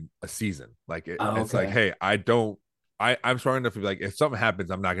it during a season. Like Oh, it's like, okay. hey, I don't. I'm strong enough to be like, if something happens,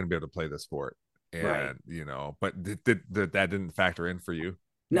 I'm not gonna be able to play the sport. Right. And but that didn't factor in for you,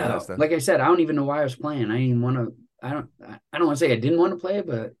 any of that No, stuff? like I said, I don't even know why I was playing. I didn't even want to. I don't want to say I didn't want to play,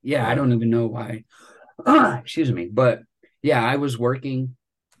 but yeah, I Yeah, don't even know why. Excuse me, but yeah, I was working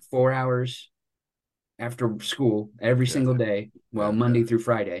 4 hours after school every yeah, single day. Well, yeah, yeah, Monday through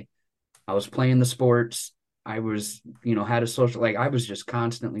Friday, I was playing the sports. I was, had a social like I was just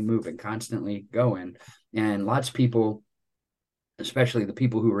constantly moving, constantly going, and lots of people, especially the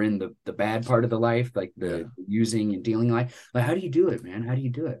people who were in the bad part of the life, like yeah. the using and dealing life, like how do you do it, man? How do you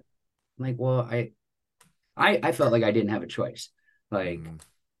do it? I'm like, well, I felt like I didn't have a choice. Like Mm,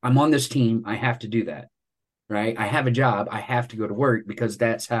 I'm on this team, I have to do that, right? I have a job, I have to go to work because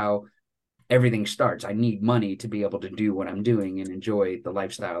that's how everything starts. I need money to be able to do what I'm doing and enjoy the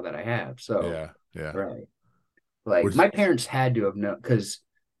lifestyle that I have. So, yeah, yeah. right. Like Which my parents had to have known because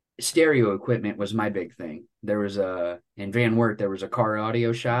stereo equipment was my big thing. There was in Van Wert, there was a car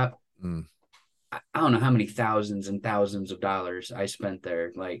audio shop. mm. I don't know how many thousands and thousands of dollars I spent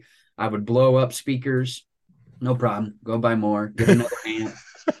there. Like I would blow up speakers, no problem. Go buy more, get another amp.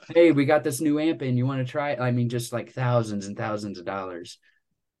 Hey, we got this new amp in. You want to try it? I mean, just like thousands and thousands of dollars.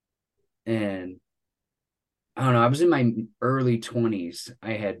 And I don't know. I was in my early 20s.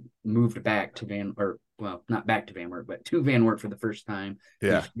 I had moved back to not back to Van Wert, but to Van Wert for the first time.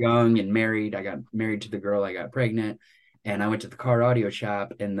 Yeah. Was young and married. I got married to the girl. I got pregnant. And I went to the car audio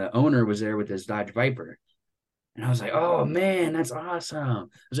shop, and the owner was there with his Dodge Viper. And I was like, oh, man, that's awesome. I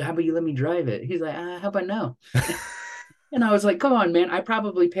was like, how about you let me drive it? He's like, how about no? And I was like, come on, man. I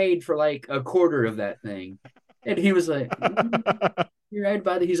probably paid for like a quarter of that thing. And he was like, you're right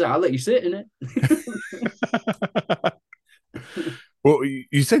about it. He's like, I'll let you sit in it. Well,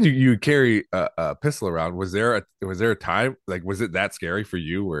 you said you carry a pistol around. Was there a time like was it that scary for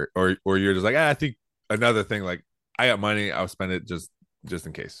you, or you're just like I think another thing like I got money, I'll spend it just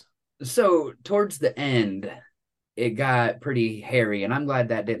in case. So towards the end, it got pretty hairy, and I'm glad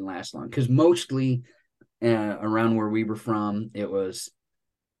that didn't last long because mostly around where we were from, it was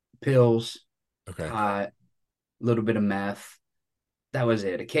pills, Okay. pot, a little bit of meth. That was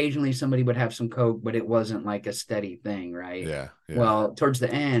it. Occasionally somebody would have some coke, but it wasn't like a steady thing, right? Yeah. Yeah. Well, towards the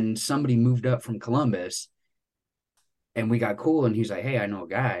end, somebody moved up from Columbus and we got cool. And he's like, hey, I know a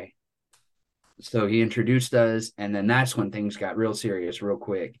guy. So he introduced us. And then that's when things got real serious, real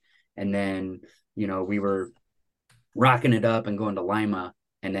quick. And then, we were rocking it up and going to Lima.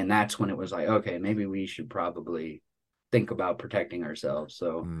 And then that's when it was like, okay, maybe we should probably think about protecting ourselves.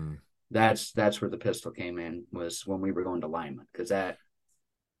 So Mm. that's where the pistol came in, was when we were going to Lima, because that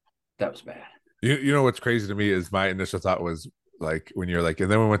was bad. You know what's crazy to me is my initial thought was like when you're like,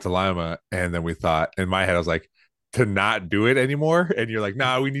 and then we went to Lima, and then we thought in my head I was like to not do it anymore, and you're like,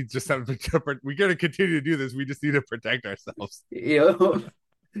 nah, we need just something to we got to continue to do this. We just need to protect ourselves. Yeah.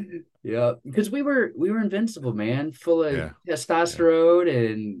 Yeah, because we were invincible, man, full of Yeah. Yeah. testosterone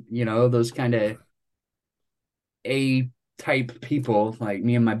and those kind of A type people like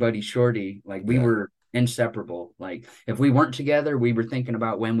me and my buddy Shorty. Like we Yeah. were inseparable. Like if we weren't together, we were thinking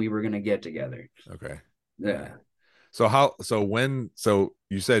about when we were gonna get together. Okay. Yeah. Yeah. So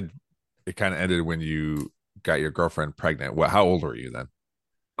you said it kind of ended when you got your girlfriend pregnant. How old were you then?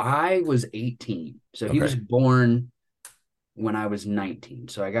 I was 18. So he was Okay. born when I was 19.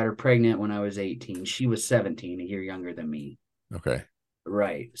 So I got her pregnant when I was 18. She was 17, a year younger than me. Okay.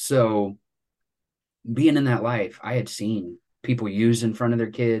 Right. So being in that life, I had seen people use in front of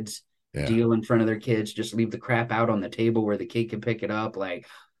their kids, Yeah. deal in front of their kids, just leave the crap out on the table where the kid can pick it up. Like,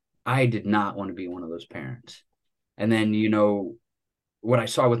 I did not want to be one of those parents. And then, what I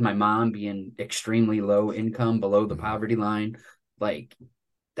saw with my mom being extremely low income, below the Mhm. poverty line, like,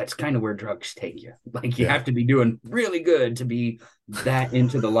 that's kind of where drugs take you. Like, you Yeah. have to be doing really good to be that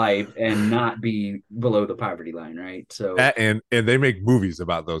into the life and not be below the poverty line, right? So, That, and they make movies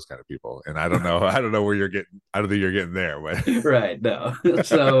about those kind of people. And I don't know, I don't know where you're getting, I don't think you're getting there, right, no.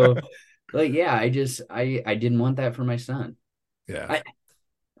 So, but like, yeah, I didn't want that for my son. yeah. I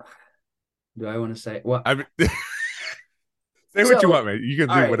Do I want to say, well, I mean, say what you so want, man. You can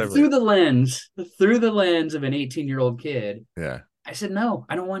all do right, whatever. through the lens of an 18-year-old kid, Yeah. I said, no,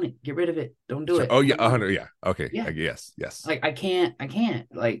 I don't want it. Get rid of it. Don't do Sure. it. Oh I yeah, don't want it. 100. Yeah. Okay. Yeah. Yes. Yes. Like, I can't.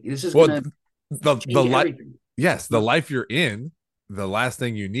 Like, this is Well, gonna the change life. everything. Yes, the No, life you're in. The last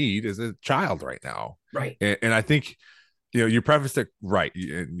thing you need is a child right now, right. and I think you prefaced it right.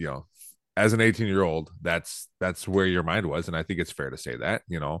 As an 18-year-old, that's where your mind was, and I think it's fair to say that.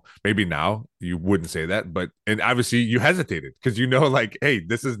 Maybe now you wouldn't say that, but and obviously you hesitated because like, hey,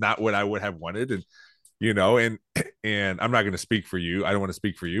 this is not what I would have wanted, and and I'm not going to speak for you. I don't want to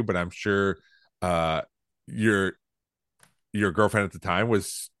speak for you, but I'm sure uh your girlfriend at the time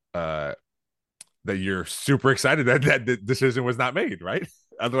was that you're super excited that the decision was not made, right?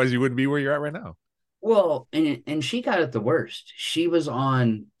 Otherwise, you wouldn't be where you're at right now. Well, and she got it the worst. She was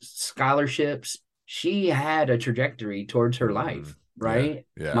on scholarships. She had a trajectory towards her life, Yeah, right?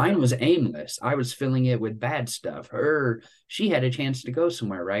 yeah, Mine was aimless. I was filling it with bad stuff. She had a chance to go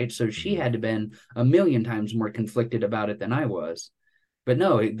somewhere, right? So she mm, had to been a million times more conflicted about it than I was. But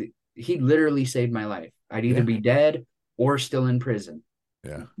no, he literally saved my life. I'd either yeah, be dead or still in prison,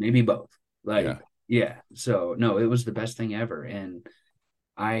 yeah, maybe both. yeah, Like, yeah. So no, it was the best thing ever, and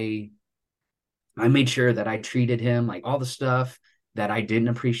I I made sure that I treated him like all the stuff that I didn't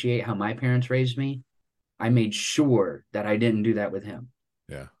appreciate how my parents raised me. I made sure that I didn't do that with him.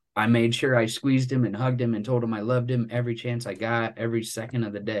 yeah, I made sure I squeezed him and hugged him and told him I loved him every chance I got, every second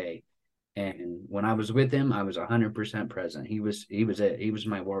of the day. And when I was with him, I was 100% present. He was it. He was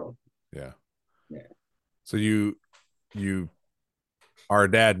my world. yeah. Yeah. So you are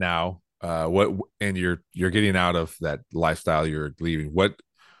a dad now. What and you're getting out of that lifestyle. You're leaving.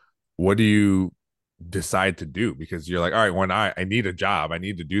 What do you decide to do? Because you're like, all right, when I need a job, I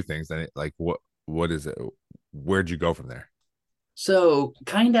need to do things. And like, what is it? Where'd you go from there? So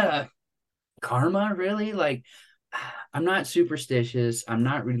kind of karma, really. Like, I'm not superstitious. I'm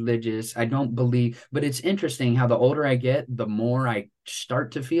not religious. I don't believe, but it's interesting how the older I get, the more I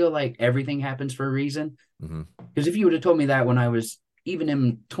start to feel like everything happens for a reason. Mm-hmm. Because if you would have told me that when I was even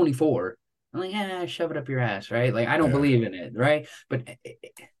in 24, I'm like, yeah, shove it up your ass, right? Like, I don't Yeah. believe in it, right? But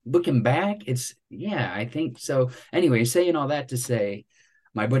looking back, yeah, I think so. Anyway, saying all that to say,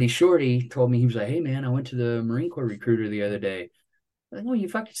 my buddy Shorty told me, he was like, hey, man, I went to the Marine Corps recruiter the other day. I'm like, oh, you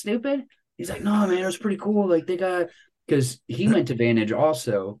fucking stupid? He's like, no, man, it was pretty cool. Like, they got, because he went to Vantage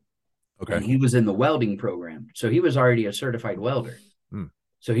also, Okay. and he was in the welding program. So he was already a certified welder. Mm.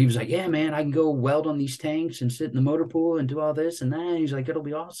 So he was like, yeah, man, I can go weld on these tanks and sit in the motor pool and do all this and that. He's like, it'll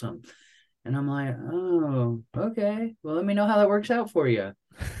be awesome. And I'm like, oh, okay. Well, let me know how that works out for you.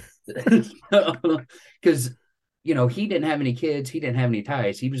 Because he didn't have any kids, he didn't have any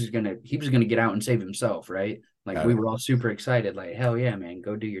ties. He was gonna get out and save himself, right? Like, Got we it. were all super excited, like, hell yeah, man,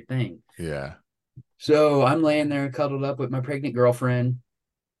 go do your thing. Yeah. So I'm laying there cuddled up with my pregnant girlfriend,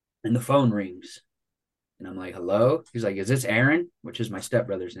 and the phone rings. And I'm like, hello? He's like, is this Aaron? Which is my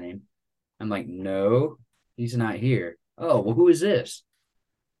stepbrother's name. I'm like, no, he's not here. Oh, well, who is this?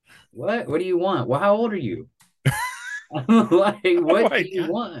 What do you want? Well, how old are you? I'm like, Oh what my do you god.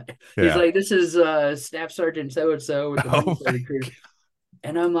 want? He's Yeah. like, this is Staff Sergeant so and so with the Marine Oh Corps my recruit. god.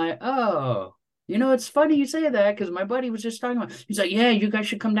 And I'm like, oh, it's funny you say that because my buddy was just talking about. He's like, yeah, you guys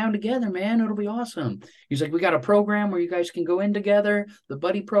should come down together, man. It'll be awesome. He's like, we got a program where you guys can go in together, the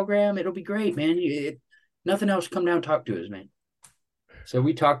buddy program. It'll be great, man. Nothing else. Come down, talk to us, man. So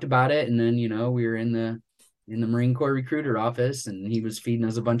we talked about it, and then we were in the Marine Corps recruiter office, and he was feeding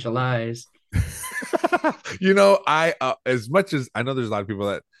us a bunch of lies. I as much as I know there's a lot of people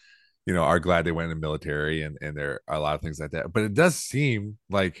that are glad they went in the military and there are a lot of things like that, but it does seem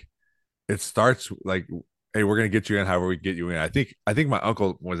like it starts like, hey, we're gonna get you in however we get you in. I think my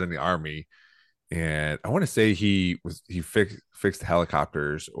uncle was in the army, and I want to say he fixed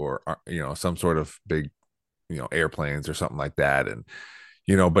helicopters or some sort of big airplanes or something like that. And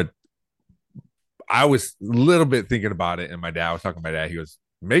but I was a little bit thinking about it, and I was talking to my dad. He goes,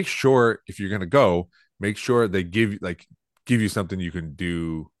 make sure if you're gonna go, make sure they give you something you can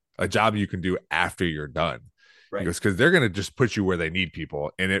do a job you can do after you're done. Right. He goes, because they're going to just put you where they need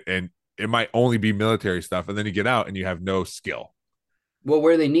people, and it might only be military stuff, and then you get out and you have no skill. Well,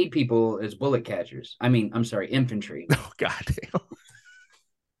 where they need people is bullet catchers. I mean, I'm sorry, infantry. Oh, God damn.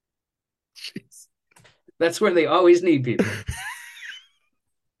 Jeez. That's where they always need people.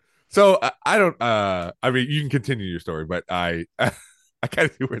 So I don't. I mean, you can continue your story, but I kind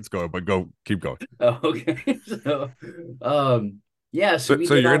of see where it's going. But keep going. Oh, okay. So, yeah. So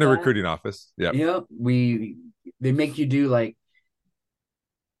you're in the recruiting office. Yeah. Yeah. They make you do like,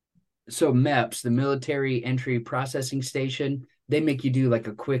 so MEPS, the Military Entry Processing Station, they make you do like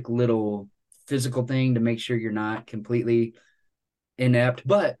a quick little physical thing to make sure you're not completely inept,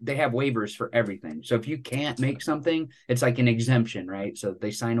 but they have waivers for everything. So if you can't make something, it's like an exemption, right? So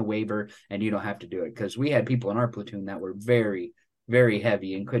they sign a waiver and you don't have to do it, because we had people in our platoon that were very, very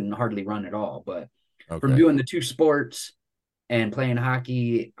heavy and couldn't hardly run at all. But from doing the two sports and playing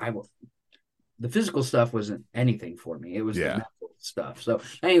hockey, the physical stuff wasn't anything for me. It was the mental stuff. So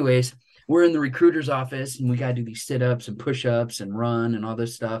anyways, we're in the recruiter's office and we got to do these sit-ups and push-ups and run and all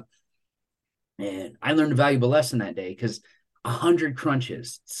this stuff. And I learned a valuable lesson that day, because 100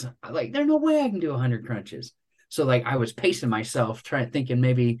 crunches. So, like, there's no way I can do 100 crunches. So like I was pacing myself, thinking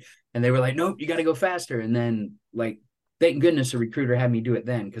maybe, and they were like, nope, you got to go faster. And then like, thank goodness a recruiter had me do it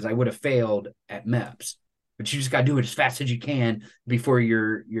then, because I would have failed at MEPS. But you just got to do it as fast as you can before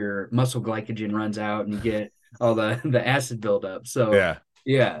your muscle glycogen runs out and you get all the acid buildup. So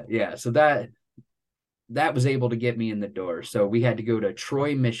yeah. So that was able to get me in the door. So we had to go to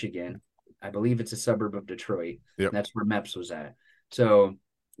Troy, Michigan. I believe it's a suburb of Detroit. Yep. That's where MEPS was at. So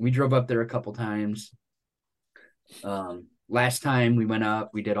we drove up there a couple times. Last time we went up,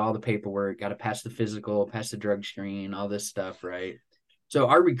 we did all the paperwork, got to pass the physical, pass the drug screen, all this stuff, right? So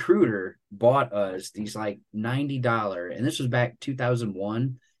our recruiter bought us these like $90, and this was back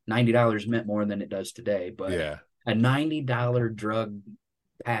 2001. $90 meant more than it does today, but a $90 drug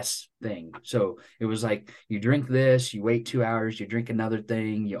pass thing. So it was like, you drink this, you wait 2 hours, you drink another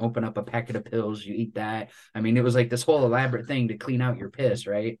thing, you open up a packet of pills, you eat that. I mean, it was like this whole elaborate thing to clean out your piss,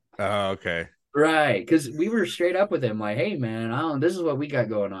 right? Oh, okay. Right, because we were straight up with him, like, hey man, this is what we got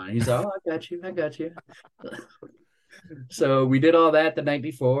going on. He's like, oh, I got you. So we did all that the night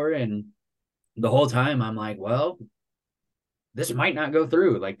before, and the whole time I'm like, well, this might not go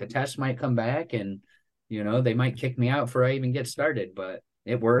through. Like the test might come back and, they might kick me out before I even get started, but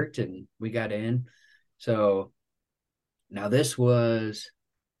it worked and we got in. So now this was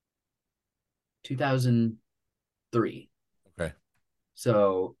 2003. Okay.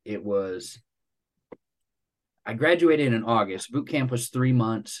 So I graduated in August. Boot camp was 3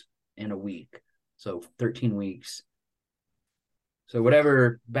 months and a week. So 13 weeks. So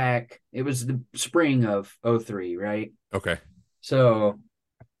whatever it was the spring of 2003, right? Okay. So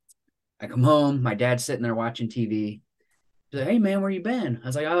I come home, my dad's sitting there watching TV. He's like, hey man, where you been? I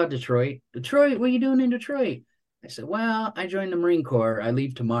was like, oh, Detroit. Detroit, what are you doing in Detroit? I said, well, I joined the Marine Corps. I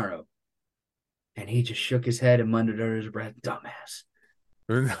leave tomorrow. And he just shook his head and muttered under his breath, dumbass.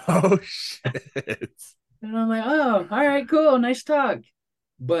 Oh, shit. And I'm like, oh, all right, cool. Nice talk.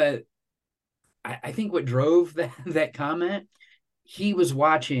 But I think what drove that comment, he was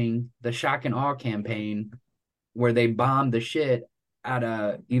watching the Shock and Awe campaign where they bombed the shit out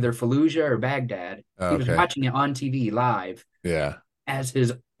of either Fallujah or Baghdad. He was watching it on TV live. Yeah. As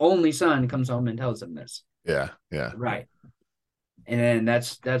his only son comes home and tells him this. Yeah. Right. And then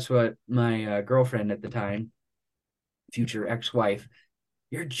that's what my girlfriend at the time, future ex-wife,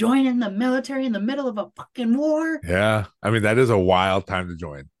 you're joining the military in the middle of a fucking war? Yeah. I mean, that is a wild time to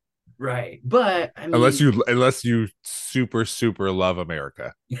join. Right. But I mean, unless you super, super love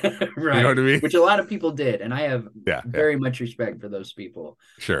America. Right. You know what I mean? Which a lot of people did. And I have very much respect for those people.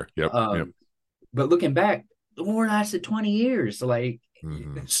 Sure. Yep. But looking back, the war lasted 20 years. Like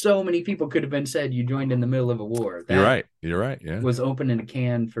so many people could have been said you joined in the middle of a war. That You're right. Yeah. Was opening a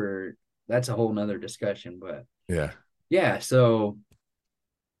can for, that's a whole nother discussion. But yeah. So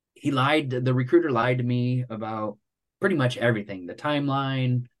the recruiter lied to me about pretty much everything, the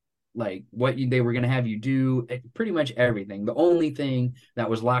timeline, like what they were going to have you do, pretty much everything. The only thing that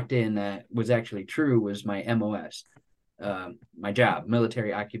was locked in that was actually true was my MOS, my job,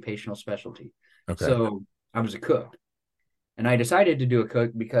 military occupational specialty. Okay. So I was a cook, and I decided to do a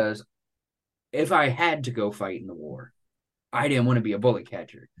cook because if I had to go fight in the war, I didn't want to be a bullet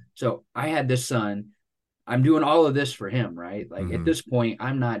catcher. So I had this son. I'm doing all of this for him, right? Like at this point,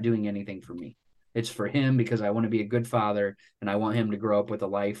 I'm not doing anything for me. It's for him because I want to be a good father and I want him to grow up with a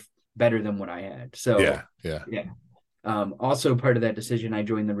life better than what I had. So yeah. Also part of that decision, I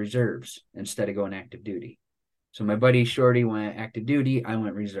joined the reserves instead of going active duty. So my buddy Shorty went active duty. I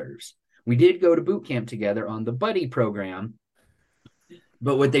went reserves. We did go to boot camp together on the buddy program.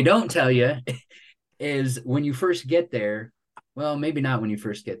 But what they don't tell you is when you first get there, well, maybe not when you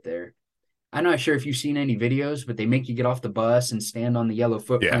first get there. I'm not sure if you've seen any videos, but they make you get off the bus and stand on the yellow Yeah.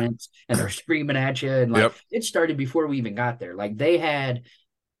 footprints and they're screaming at you. And like Yep. it started before we even got there. Like they had,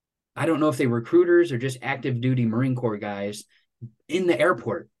 I don't know if they were recruiters or just active duty Marine Corps guys in the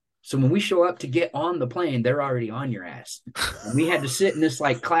airport. So when we show up to get on the plane, they're already on your ass. And we had to sit in this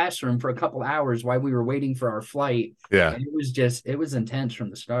like classroom for a couple hours while we were waiting for our flight. Yeah. And it was intense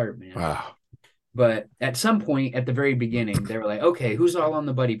from the start, man. Wow. But at some point at the very beginning, they were like, okay, who's all on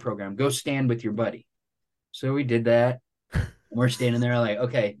the buddy program? Go stand with your buddy. So we did that. We're standing there like,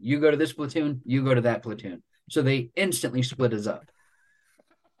 okay, you go to this platoon, you go to that platoon. So they instantly split us up.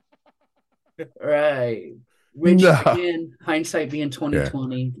 Right. Which No. again, hindsight being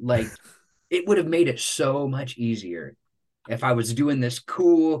 2020, like it would have made it so much easier if I was doing this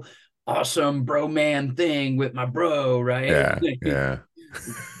cool, awesome bro man thing with my bro, right? Yeah. Yeah.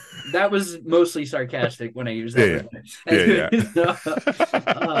 That was mostly sarcastic when I used Yeah. that.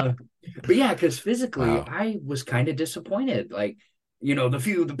 Yeah. But yeah, because physically Wow. I was kind of disappointed. Like, you know, the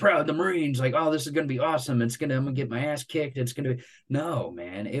few, the proud, the Marines, like, oh, this is gonna be awesome. I'm gonna get my ass kicked. It's gonna be no,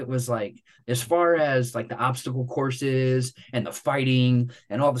 man. It was like as far as like the obstacle courses and the fighting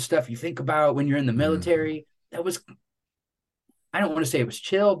and all the stuff you think about when you're in the military, that was I don't want to say it was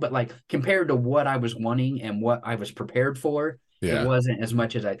chill, but like compared to what I was wanting and what I was prepared for, it Yeah. wasn't as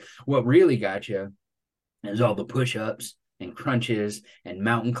much as what really got you is all the push-ups and crunches and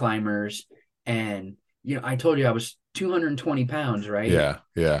mountain climbers. And, you know, I told you I was 220 pounds, right? Yeah.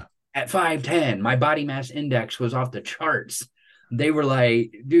 Yeah. At 5'10", my body mass index was off the charts. They were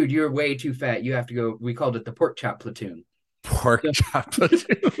like, dude, you're way too fat. You have to go. We called it the pork chop platoon. Pork chop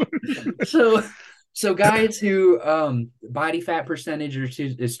platoon. So guys who body fat percentage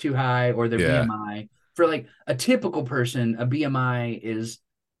is too high or their BMI, for like a typical person, a BMI is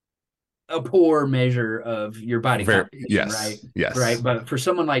a poor measure of your body composition, right? Yes. Right. But for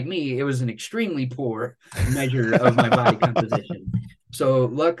someone like me, it was an extremely poor measure of my body composition. So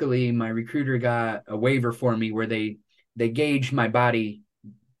luckily my recruiter got a waiver for me where they gauged my body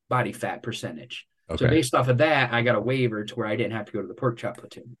fat percentage. Okay. So based off of that, I got a waiver to where I didn't have to go to the pork chop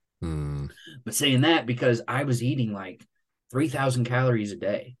platoon. But saying that, because I was eating like 3,000 calories a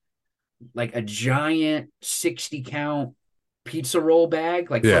day, like a giant 60 count pizza roll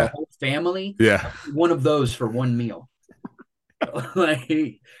bag, like for a whole family. Yeah. One of those for one meal.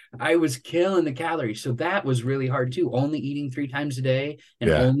 Like I was killing the calories. So that was really hard too. Only eating 3 times a day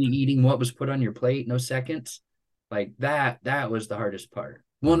and only eating what was put on your plate, no seconds. Like that was the hardest part.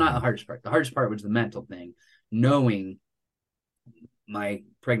 Well, not the hardest part. The hardest part was the mental thing, knowing my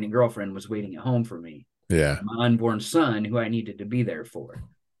pregnant girlfriend was waiting at home for me. Yeah. My unborn son, who I needed to be there for.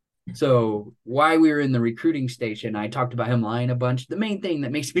 So while we were in the recruiting station, I talked about him lying a bunch. The main thing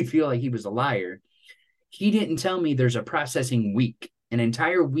that makes me feel like he was a liar, he didn't tell me there's a processing week, an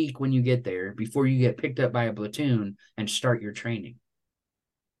entire week when you get there before you get picked up by a platoon and start your training.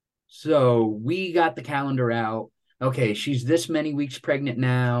 So we got the calendar out. Okay, she's this many weeks pregnant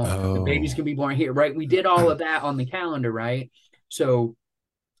now. Oh. The baby's going to be born here, right? We did all of that on the calendar, right? So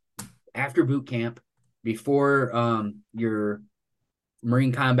after boot camp, before your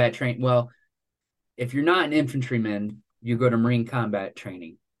Marine combat training, well, if you're not an infantryman, you go to Marine combat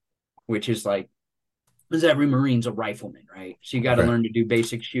training, which is like, because every Marine's a rifleman, right? So you got to learn to do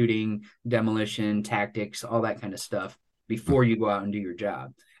basic shooting, demolition, tactics, all that kind of stuff before you go out and do your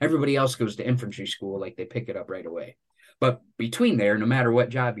job. Everybody else goes to infantry school, like they pick it up right away. But between there, no matter what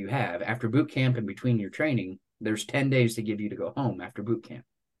job you have, after boot camp and between your training, there's 10 days to give you to go home after boot camp.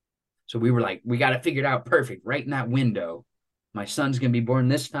 So we were like, we got it figured out perfect right in that window. My son's going to be born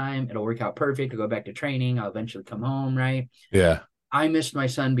this time. It'll work out perfect to go back to training. I'll eventually come home, right? Yeah. I missed my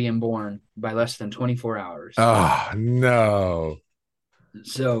son being born by less than 24 hours. Oh, no.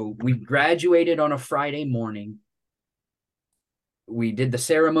 So we graduated on a Friday morning. We did the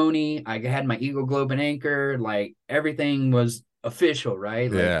ceremony. I had my Eagle Globe and Anchor. Like everything was official,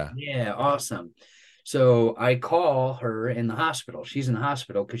 right? Like, yeah, awesome. So I call her in the hospital. She's in the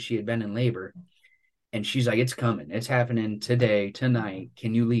hospital because she had been in labor. And she's like, it's coming. It's happening today, tonight.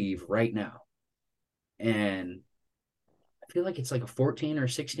 Can you leave right now? And I feel like it's like a 14 or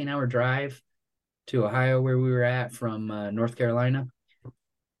 16-hour drive to Ohio where we were at from North Carolina.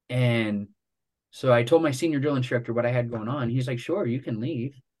 And so I told my senior drill instructor what I had going on. He's like, sure, you can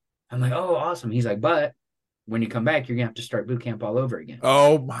leave. I'm like, oh, awesome. He's like, but when you come back, you're going to have to start boot camp all over again.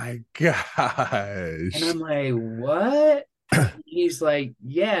 Oh, my gosh. And I'm like, what? He's like,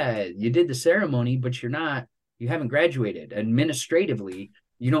 yeah, you did the ceremony, but you're not you haven't graduated. Administratively,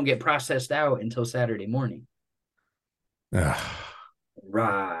 you don't get processed out until Saturday morning.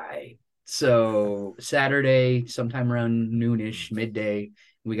 Right. So Saturday, sometime around noonish, midday,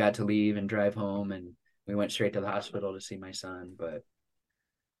 we got to leave and drive home, and we went straight to the hospital to see my son. But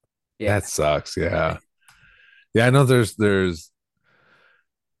yeah, That sucks. Yeah. Yeah, I know there's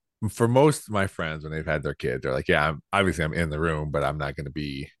for most of my friends when they've had their kid, they're like, yeah, I'm in the room, but I'm not going to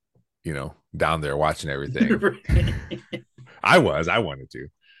be, down there watching everything. I wanted to.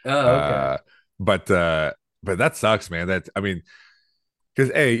 Oh, okay. Uh, but that sucks, man. I mean,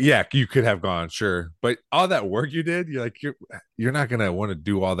 because yeah, you could have gone, sure, but all that work you did, you're not gonna want to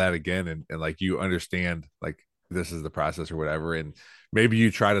do all that again, and like you understand like this is the process or whatever, and maybe you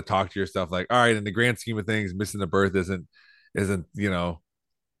try to talk to yourself like, all right, in the grand scheme of things, missing the birth isn't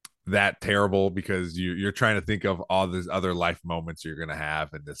that terrible because you're trying to think of all these other life moments you're gonna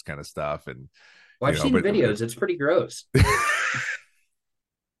have and this kind of stuff, and Well, I've seen but videos. It's pretty gross.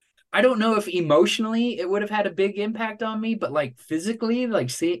 I don't know if emotionally it would have had a big impact on me, but like physically, like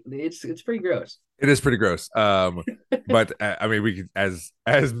see, it's pretty gross. It is pretty gross. But I mean, we can as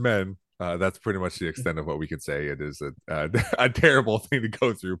men, that's pretty much the extent of what we can say. It is a terrible thing to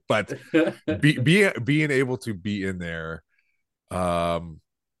go through, but being able to be in there, I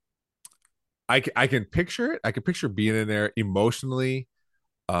can picture it. I can picture being in there emotionally.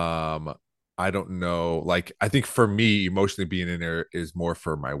 I don't know. Like, I think for me, emotionally being in there is more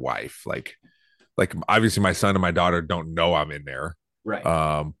for my wife. Like obviously my son and my daughter don't know I'm in there. Right.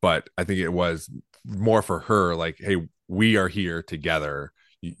 But I think it was more for her, like, hey, we are here together.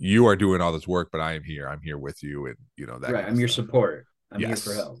 You are doing all this work, but I am here. I'm here with you, and that. Right. I'm your support. I'm here Yes.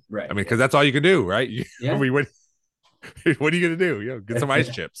 for help. Right. I mean, because that's all you can do, right? Yeah. I mean, what are you gonna do? Get some ice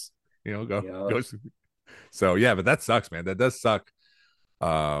chips. Go. So yeah, but that sucks, man. That does suck.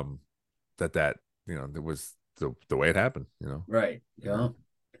 That it was the way it happened. Right. Yeah.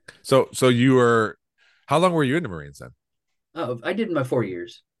 So you were, how long were you in the Marines then? Oh, I did my 4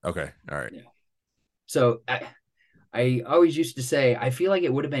 years. Okay. All right. Yeah. So I always used to say, I feel like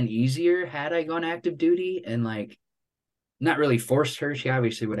it would have been easier had I gone active duty and like not really forced her. She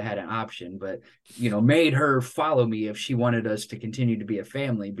obviously would have had an option, but made her follow me if she wanted us to continue to be a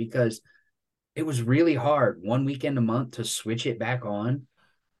family, because it was really hard one weekend a month to switch it back on.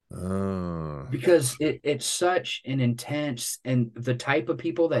 Because it's such an intense, and the type of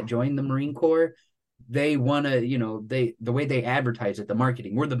people that join the Marine Corps, they want to, the way they advertise it, the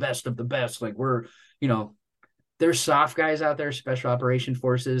marketing, we're the best of the best. Like there's soft guys out there, special operation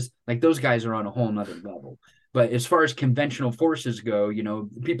forces, like those guys are on a whole nother level. But as far as conventional forces go,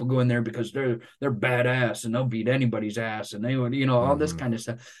 people go in there because they're badass and they'll beat anybody's ass, and they would, all this kind of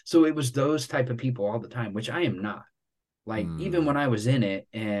stuff. So it was those type of people all the time, which I am not. Like, even when I was in it,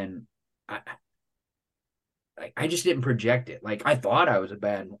 and I just didn't project it. Like, I thought I was a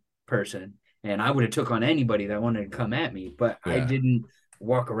bad person, and I would have took on anybody that wanted to come at me, but I didn't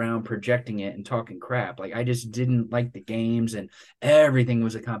walk around projecting it and talking crap. Like, I just didn't like the games, and everything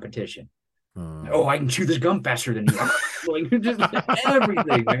was a competition. Oh, I can chew this gum faster than you. Like, just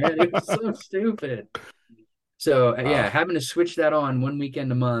everything, man. It was so stupid. So having to switch that on one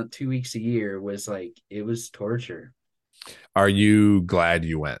weekend a month, 2 weeks a year was like, it was torture. Are you glad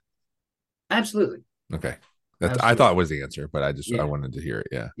you went? Absolutely. Okay. I thought it was the answer, but I wanted to hear it.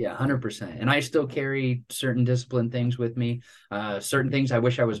 Yeah. Yeah, 100%. And I still carry certain discipline things with me. Certain things I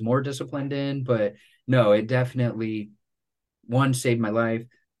wish I was more disciplined in, but no, it definitely, 1, saved my life,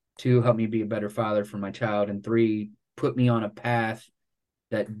 2, helped me be a better father for my child, and 3, put me on a path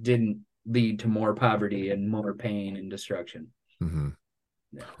that didn't lead to more poverty and more pain and destruction. Mm-hmm.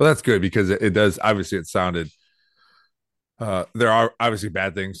 Yeah. Well, that's good, because it does. Obviously, it sounded. There are obviously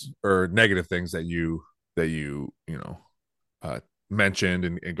bad things or negative things that you mentioned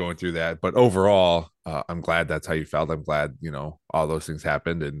and going through that, but overall, I'm glad that's how you felt. I'm glad all those things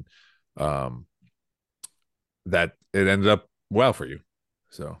happened, and that it ended up well for you.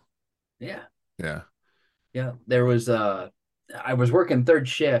 So yeah. There was I was working third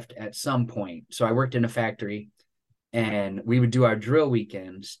shift at some point, so I worked in a factory, and we would do our drill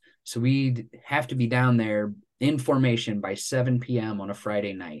weekends, so we'd have to be down there in formation by 7 p.m. on a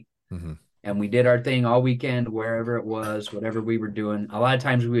Friday night. Mm-hmm. And we did our thing all weekend, wherever it was, whatever we were doing. A lot of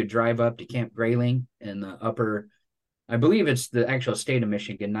times we would drive up to Camp Grayling in the upper, I believe it's the actual state of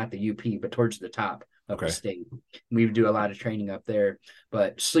Michigan, not the UP, but towards the top of the state. We would do a lot of training up there,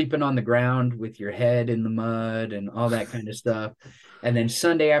 but sleeping on the ground with your head in the mud and all that kind of stuff. And then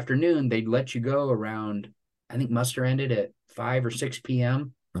Sunday afternoon, they'd let you go around, I think muster ended at 5 or 6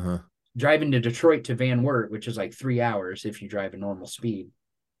 p.m. Uh-huh. Driving to Detroit to Van Wert, which is like 3 hours if you drive a normal speed.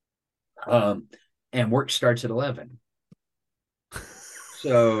 and work starts at 11.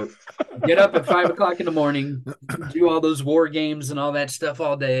 So get up at 5 o'clock in the morning, do all those war games and all that stuff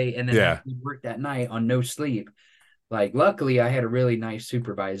all day, and then have Yeah. to work that night on no sleep. Like, luckily, I had a really nice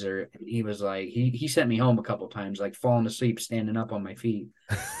supervisor. He was like, he sent me home a couple times, like falling asleep, standing up on my feet.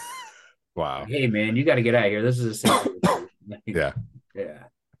 Wow. Like, hey, man, you got to get out of here. This is a situation. Like, Yeah. yeah.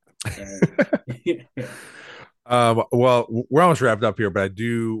 And, yeah. Well, we're almost wrapped up here, but I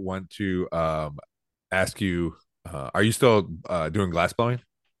do want to ask you, are you still doing glass blowing?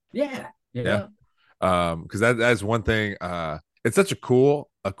 Yeah. Yeah. Yeah. Because that's one thing. It's such a cool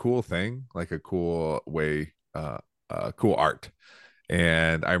thing, like a cool way, cool art.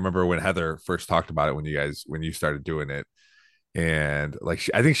 And I remember when Heather first talked about it when you started doing it, and like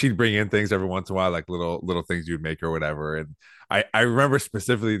I think she'd bring in things every once in a while, like little things you'd make or whatever. And I remember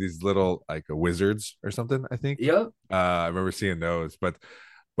specifically these little like wizards or something. I think Yep. I remember seeing those. But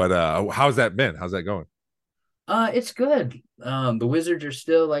how's that been? How's that going? It's good. The wizards are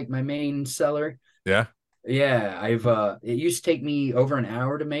still like my main seller. Yeah. Yeah, I've it used to take me over an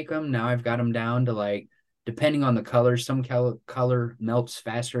hour to make them. Now I've got them down to like, depending on the color, some color melts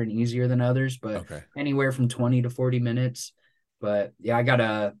faster and easier than others, but Okay. anywhere from 20 to 40 minutes. But yeah, I got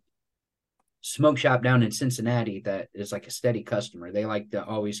a smoke shop down in Cincinnati that is like a steady customer. They like to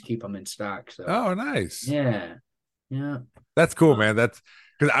always keep them in stock. So Oh, nice. yeah, yeah. That's cool, Uh, man. That's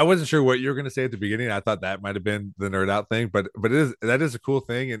because I wasn't sure what you were going to say at the beginning. I thought that might have been the nerd out thing, but that is a cool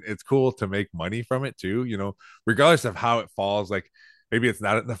thing, and it's cool to make money from it too. Regardless of how it falls, like maybe it's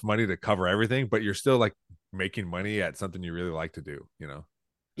not enough money to cover everything, but you're still like making money at something you really like to do.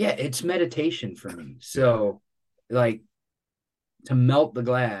 yeah, it's meditation for me. Yeah, So like, to melt the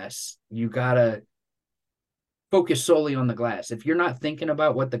glass, you gotta focus solely on the glass. If you're not thinking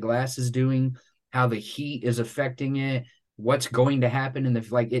about what the glass is doing, how the heat is affecting it, what's going to happen,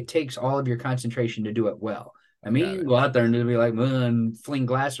 and like, it takes all of your concentration to do it well. I mean, got you can it. go out there and be like, and fling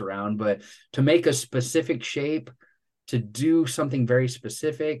glass around, but to make a specific shape, to do something very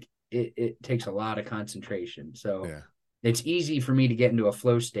specific, it takes a lot of concentration. So Yeah. it's easy for me to get into a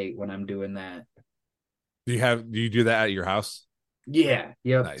flow state when I'm doing that. Do you do that at your house? Yeah,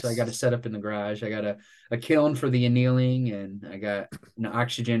 yep. So I got to Nice. set up in the garage. I got a kiln for the annealing, and I got an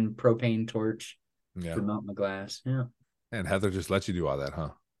oxygen propane torch Yeah. for melting the glass. Yeah, And Heather just lets you do all that,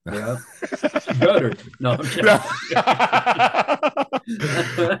 huh? yeah. She better. No, I'm No. joking.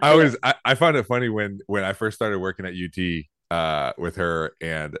 I found it funny when I first started working at UT with her,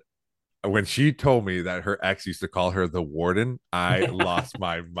 and when she told me that her ex used to call her the warden, I lost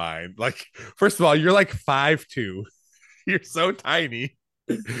my mind. Like, first of all, you're like 5'2". You're so tiny.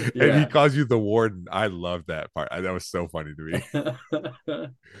 And he Yeah. calls you the warden. I love that part. That was so funny to me. Well,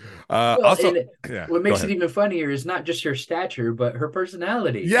 Also, and yeah, what go makes it ahead. even funnier is not just her stature, but her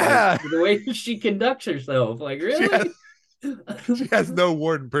personality, like Yeah, the way she conducts herself. Like, she has really? she has no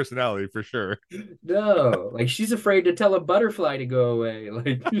warden personality for sure. No, like she's afraid to tell a butterfly to go away.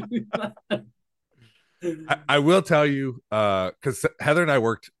 Like, I will tell you, because Heather and I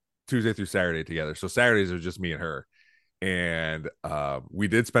worked Tuesday through Saturday together, so Saturdays are just me and her. And we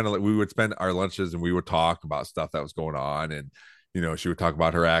would spend our lunches and we would talk about stuff that was going on. And she would talk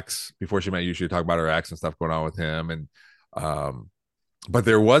about her ex before she met you. She would talk about her ex and stuff going on with him. And but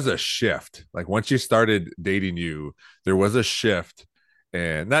there was a shift. Like once she started dating you, there was a shift,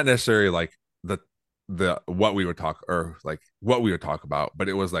 and not necessarily like the what we would talk or like what we would talk about, but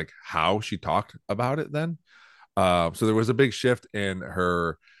it was like how she talked about it then. So there was a big shift in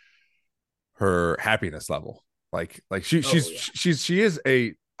her happiness level. Like oh yeah. she is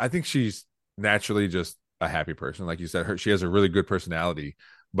a I think she's naturally just a happy person. Like you said, she has a really good personality.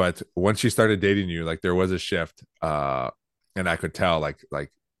 But once she started dating you, like there was a shift. And I could tell like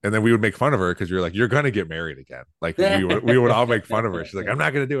and then we would make fun of her because you're like, you're gonna get married again. Like we would all make fun of her. She's like, I'm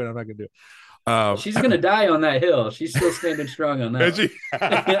not gonna do it. I'm not gonna do it. She's gonna die on that hill. She's still standing strong on And that she,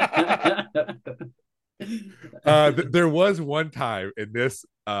 one. there was one time in this.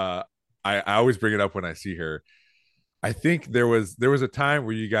 I always bring it up when I see her. I think there was a time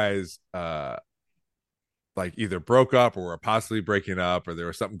where you guys like either broke up or were possibly breaking up, or there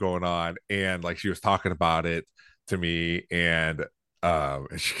was something going on, and like she was talking about it to me, and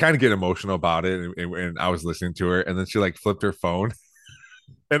she kind of get emotional about it, and I was listening to her, and then she like flipped her phone,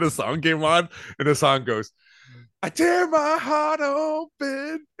 and a song came on, and the song goes, "I tear my heart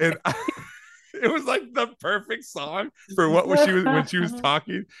open," and it was like the perfect song for what she was when she was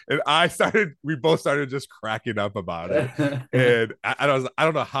talking, and we both started just cracking up about it, and I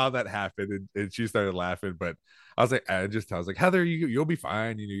don't know how that happened, and she started laughing, but I was like, Heather, you'll be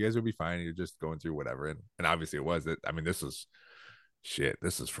fine, you guys will be fine, you're just going through whatever, and obviously it was it. I mean, this was Shit,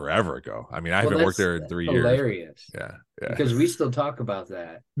 this is forever ago. I mean, I Well, haven't worked that's there in 3 years. hilarious Yeah, yeah. because we still talk about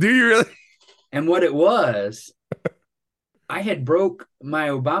that. Do you really? And what it was, I had broke my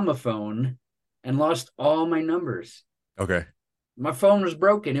Obama phone and lost all my numbers. Okay. My phone was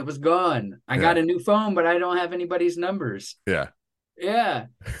broken. It was gone. I got Yeah. a new phone, but I don't have anybody's numbers. Yeah. Yeah.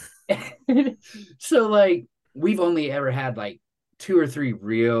 So like we've only ever had like 2 or 3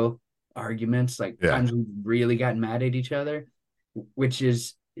 real arguments, like Yeah. times we've really gotten mad at each other, which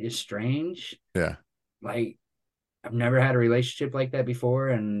is strange. Yeah. Like I've never had a relationship like that before,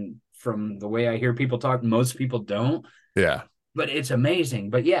 and from the way I hear people talk, most people don't. Yeah. But it's amazing.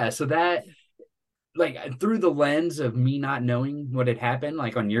 But yeah, so that like through the lens of me not knowing what had happened,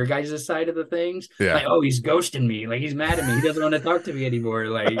 like on your guys' side of the things, Yeah. like, oh, he's ghosting me, like he's mad at me, he doesn't want to talk to me anymore.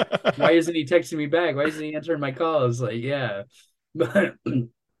 Like, why isn't he texting me back? Why isn't he answering my calls? Like, yeah. But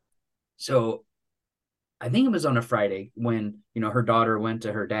so I think it was on a Friday when her daughter went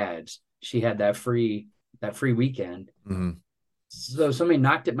to her dad's. She had that free weekend. Mhm. So somebody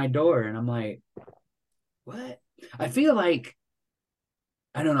knocked at my door, and I'm like, what? I feel like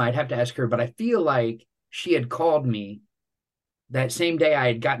I don't know. I'd have to ask her, but I feel like she had called me that same day I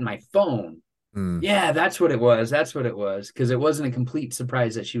had gotten my phone. Mm. Yeah, that's what it was. That's what it was. Because it wasn't a complete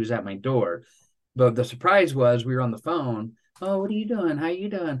surprise that she was at my door. But the surprise was we were on the phone. Oh, what are you doing? How you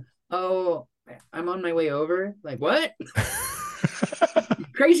doing? Oh, I'm on my way over. Like, what?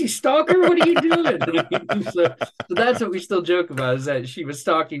 Crazy stalker? What are you doing? so that's what we still joke about, is that she was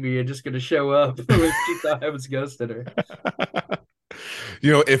stalking me and just going to show up when she thought I was ghosting her.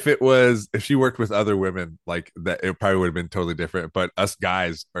 If she worked with other women like that, it probably would have been totally different. But us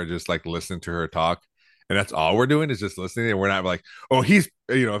guys are just like listening to her talk, and that's all we're doing is just listening. And we're not like, oh, he's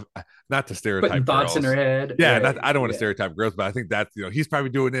not to stereotype Putting thoughts in girls. her head. Yeah, Right. I don't want to Yeah. stereotype girls, but I think that's he's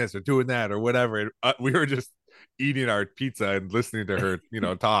probably doing this or doing that or whatever. And we were just eating our pizza and listening to her,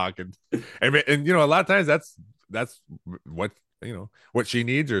 talk and a lot of times that's what what she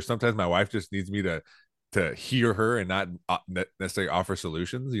needs, or sometimes my wife just needs me to hear her and not necessarily offer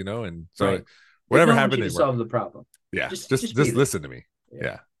solutions, and so Right. whatever They don't want happened, you to solve the problem. yeah, Just just be there. listen to me.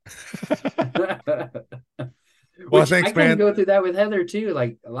 Yeah. Well, Which thanks, I kind man. of go through that with Heather too.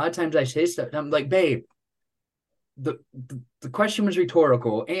 Like a lot of times I say stuff, I'm like, babe, the question was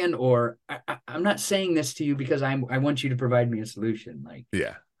rhetorical, or I'm not saying this to you because I want you to provide me a solution. Like,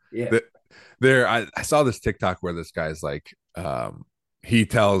 Yeah. yeah. I saw this TikTok where this guy's like, he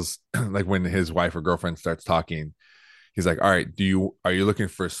tells like when his wife or girlfriend starts talking, he's like, all right, are you looking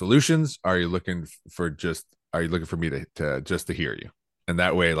for solutions? Are you looking for me to hear you? And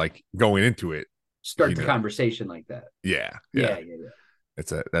that way, like going into it, Start the conversation like that. Yeah. Yeah.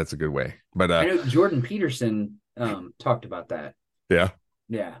 That's a good way. But I know Jordan Peterson talked about that. Yeah.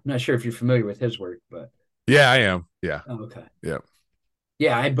 Yeah. I'm not sure if you're familiar with his work, but yeah, I am. Yeah. oh, okay. Yeah.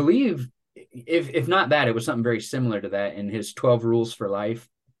 Yeah, I believe if not that, it was something very similar to that in his 12 Rules for Life.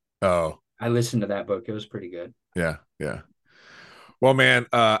 Oh, I listened to that book. It was pretty good. yeah. Yeah. Well, man,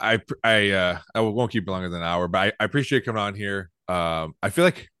 I won't keep it longer than an hour, but I appreciate coming on here. I feel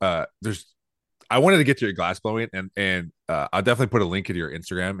like I wanted to get to your glass blowing, and I'll definitely put a link to your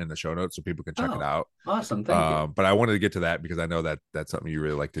Instagram in the show notes so people can check it out. Awesome, thank you. But I wanted to get to that because I know that that's something you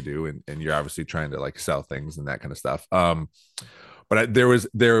really like to do, and you're obviously trying to like sell things and that kind of stuff. But there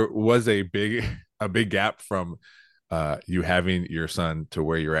was a big gap from you having your son to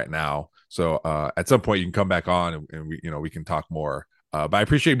where you're at now. So at some point you can come back on and we can talk more. But I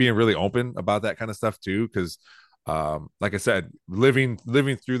appreciate being really open about that kind of stuff too, because like I said, living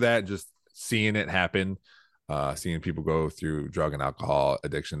through that, just seeing it happen, seeing people go through drug and alcohol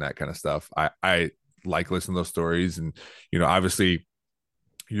addiction, that kind of stuff. I like listening to those stories, and obviously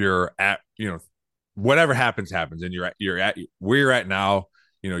you're at whatever happens, and you're at where you're at now.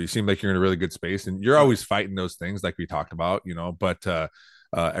 You seem like you're in a really good space, and you're always fighting those things like we talked about, but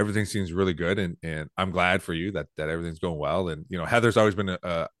everything seems really good, and I'm glad for you that everything's going well. And Heather's always been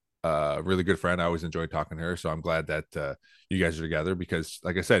a really good friend. I always enjoyed talking to her, so I'm glad that you guys are together, because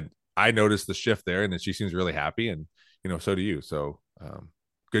like I said, I noticed the shift there, and then she seems really happy, and so do you. So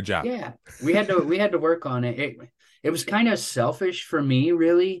good job. Yeah, we had to work on it. It was kind of selfish for me,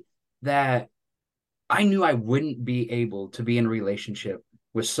 really, that I knew I wouldn't be able to be in a relationship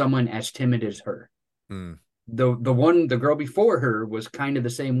with someone as timid as her. Mm. The girl before her was kind of the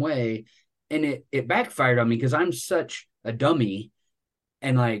same way, and it backfired on me because I'm such a dummy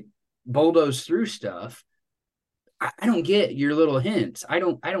and like bulldoze through stuff. I don't get your little hints. I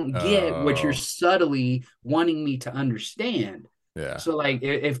don't get what you're subtly wanting me to understand. Yeah. So like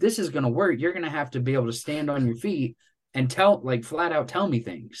if this is gonna work, you're gonna have to be able to stand on your feet and flat out tell me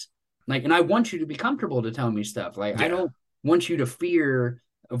things. Like, and I want you to be comfortable to tell me stuff. Like, yeah. want you to fear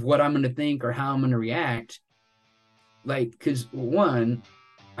of what I'm going to think or how I'm going to react. Like, because one,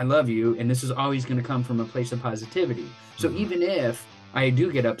 I love you, and this is always going to come from a place of positivity. So even if I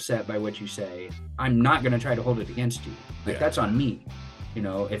do get upset by what you say, I'm not going to try to hold it against you. Like, that's on me. You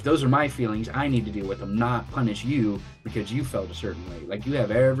know, if those are my feelings, I need to deal with them, not punish you because you felt a certain way. Like, you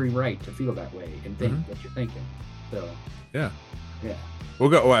have every right to feel that way and think what you're thinking. So, yeah. We'll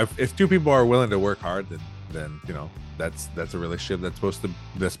go. Well, if two people are willing to work hard, then you know, that's a relationship that's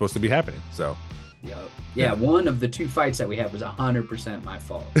supposed to be happening. So, yeah. One of the two fights that we had was 100% my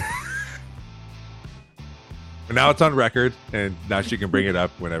fault. Now it's on record, and now she can bring it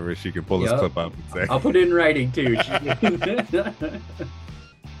up whenever she can pull this clip up and say. I'll put it in writing too.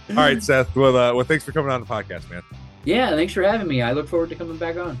 All right, Seth. Well, thanks for coming on the podcast, man. Yeah, thanks for having me. I look forward to coming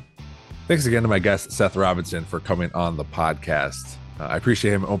back on. Thanks again to my guest, Seth Robinson, for coming on the podcast. I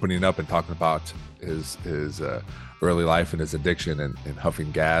appreciate him opening up and talking about his early life and his addiction and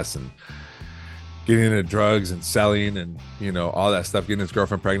huffing gas and getting into drugs and selling and, you know, all that stuff, getting his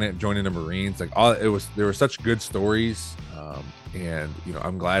girlfriend pregnant, joining the Marines. Like, there were such good stories. And, you know,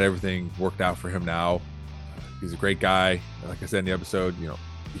 I'm glad everything worked out for him now. He's a great guy. Like I said in the episode, you know,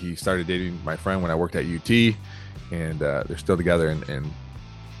 he started dating my friend when I worked at UT, and they're still together. And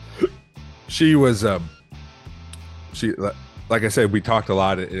she was, like I said, we talked a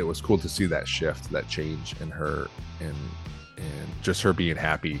lot, and it was cool to see that shift, that change in her, and just her being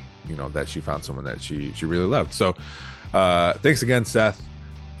happy, you know, that she found someone that she really loved. So thanks again, Seth.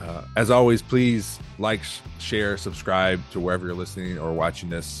 As always, please like, share, subscribe to wherever you're listening or watching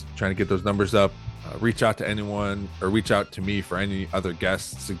this. Trying to get those numbers up. Reach out to anyone, or reach out to me for any other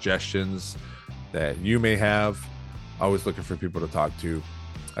guest suggestions that you may have. Always looking for people to talk to.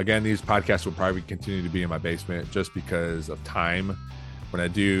 Again, these podcasts will probably continue to be in my basement just because of time. When I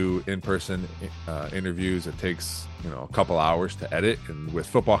do in-person interviews, it takes, you know, a couple hours to edit, and with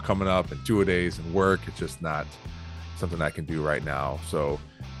football coming up and 2-a-days and work, it's just not something I can do right now. So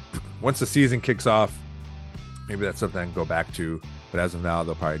once the season kicks off, maybe that's something I can go back to. But as of now,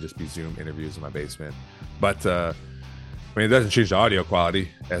 they'll probably just be Zoom interviews in my basement. But I mean, it doesn't change the audio quality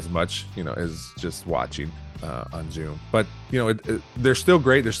as much, you know, as just watching on Zoom. But, you know, they're still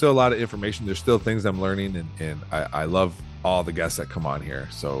great. There's still a lot of information. There's still things I'm learning, and I love all the guests that come on here.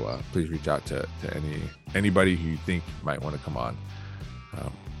 So please reach out to anybody who you think might want to come on.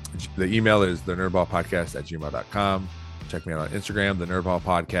 The email is thenerdballpodcast@gmail.com. Check me out on Instagram, the Nerdball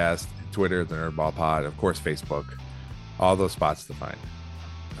Podcast, Twitter, the Nerdball Pod, of course, Facebook. All those spots to find.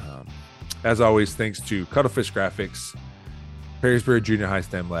 As always, thanks to Cuttlefish Graphics, Perrysburg Junior High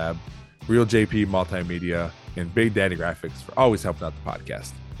STEM Lab, Real JP Multimedia, and Big Daddy Graphics for always helping out the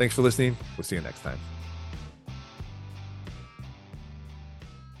podcast. Thanks for listening. We'll see you next time.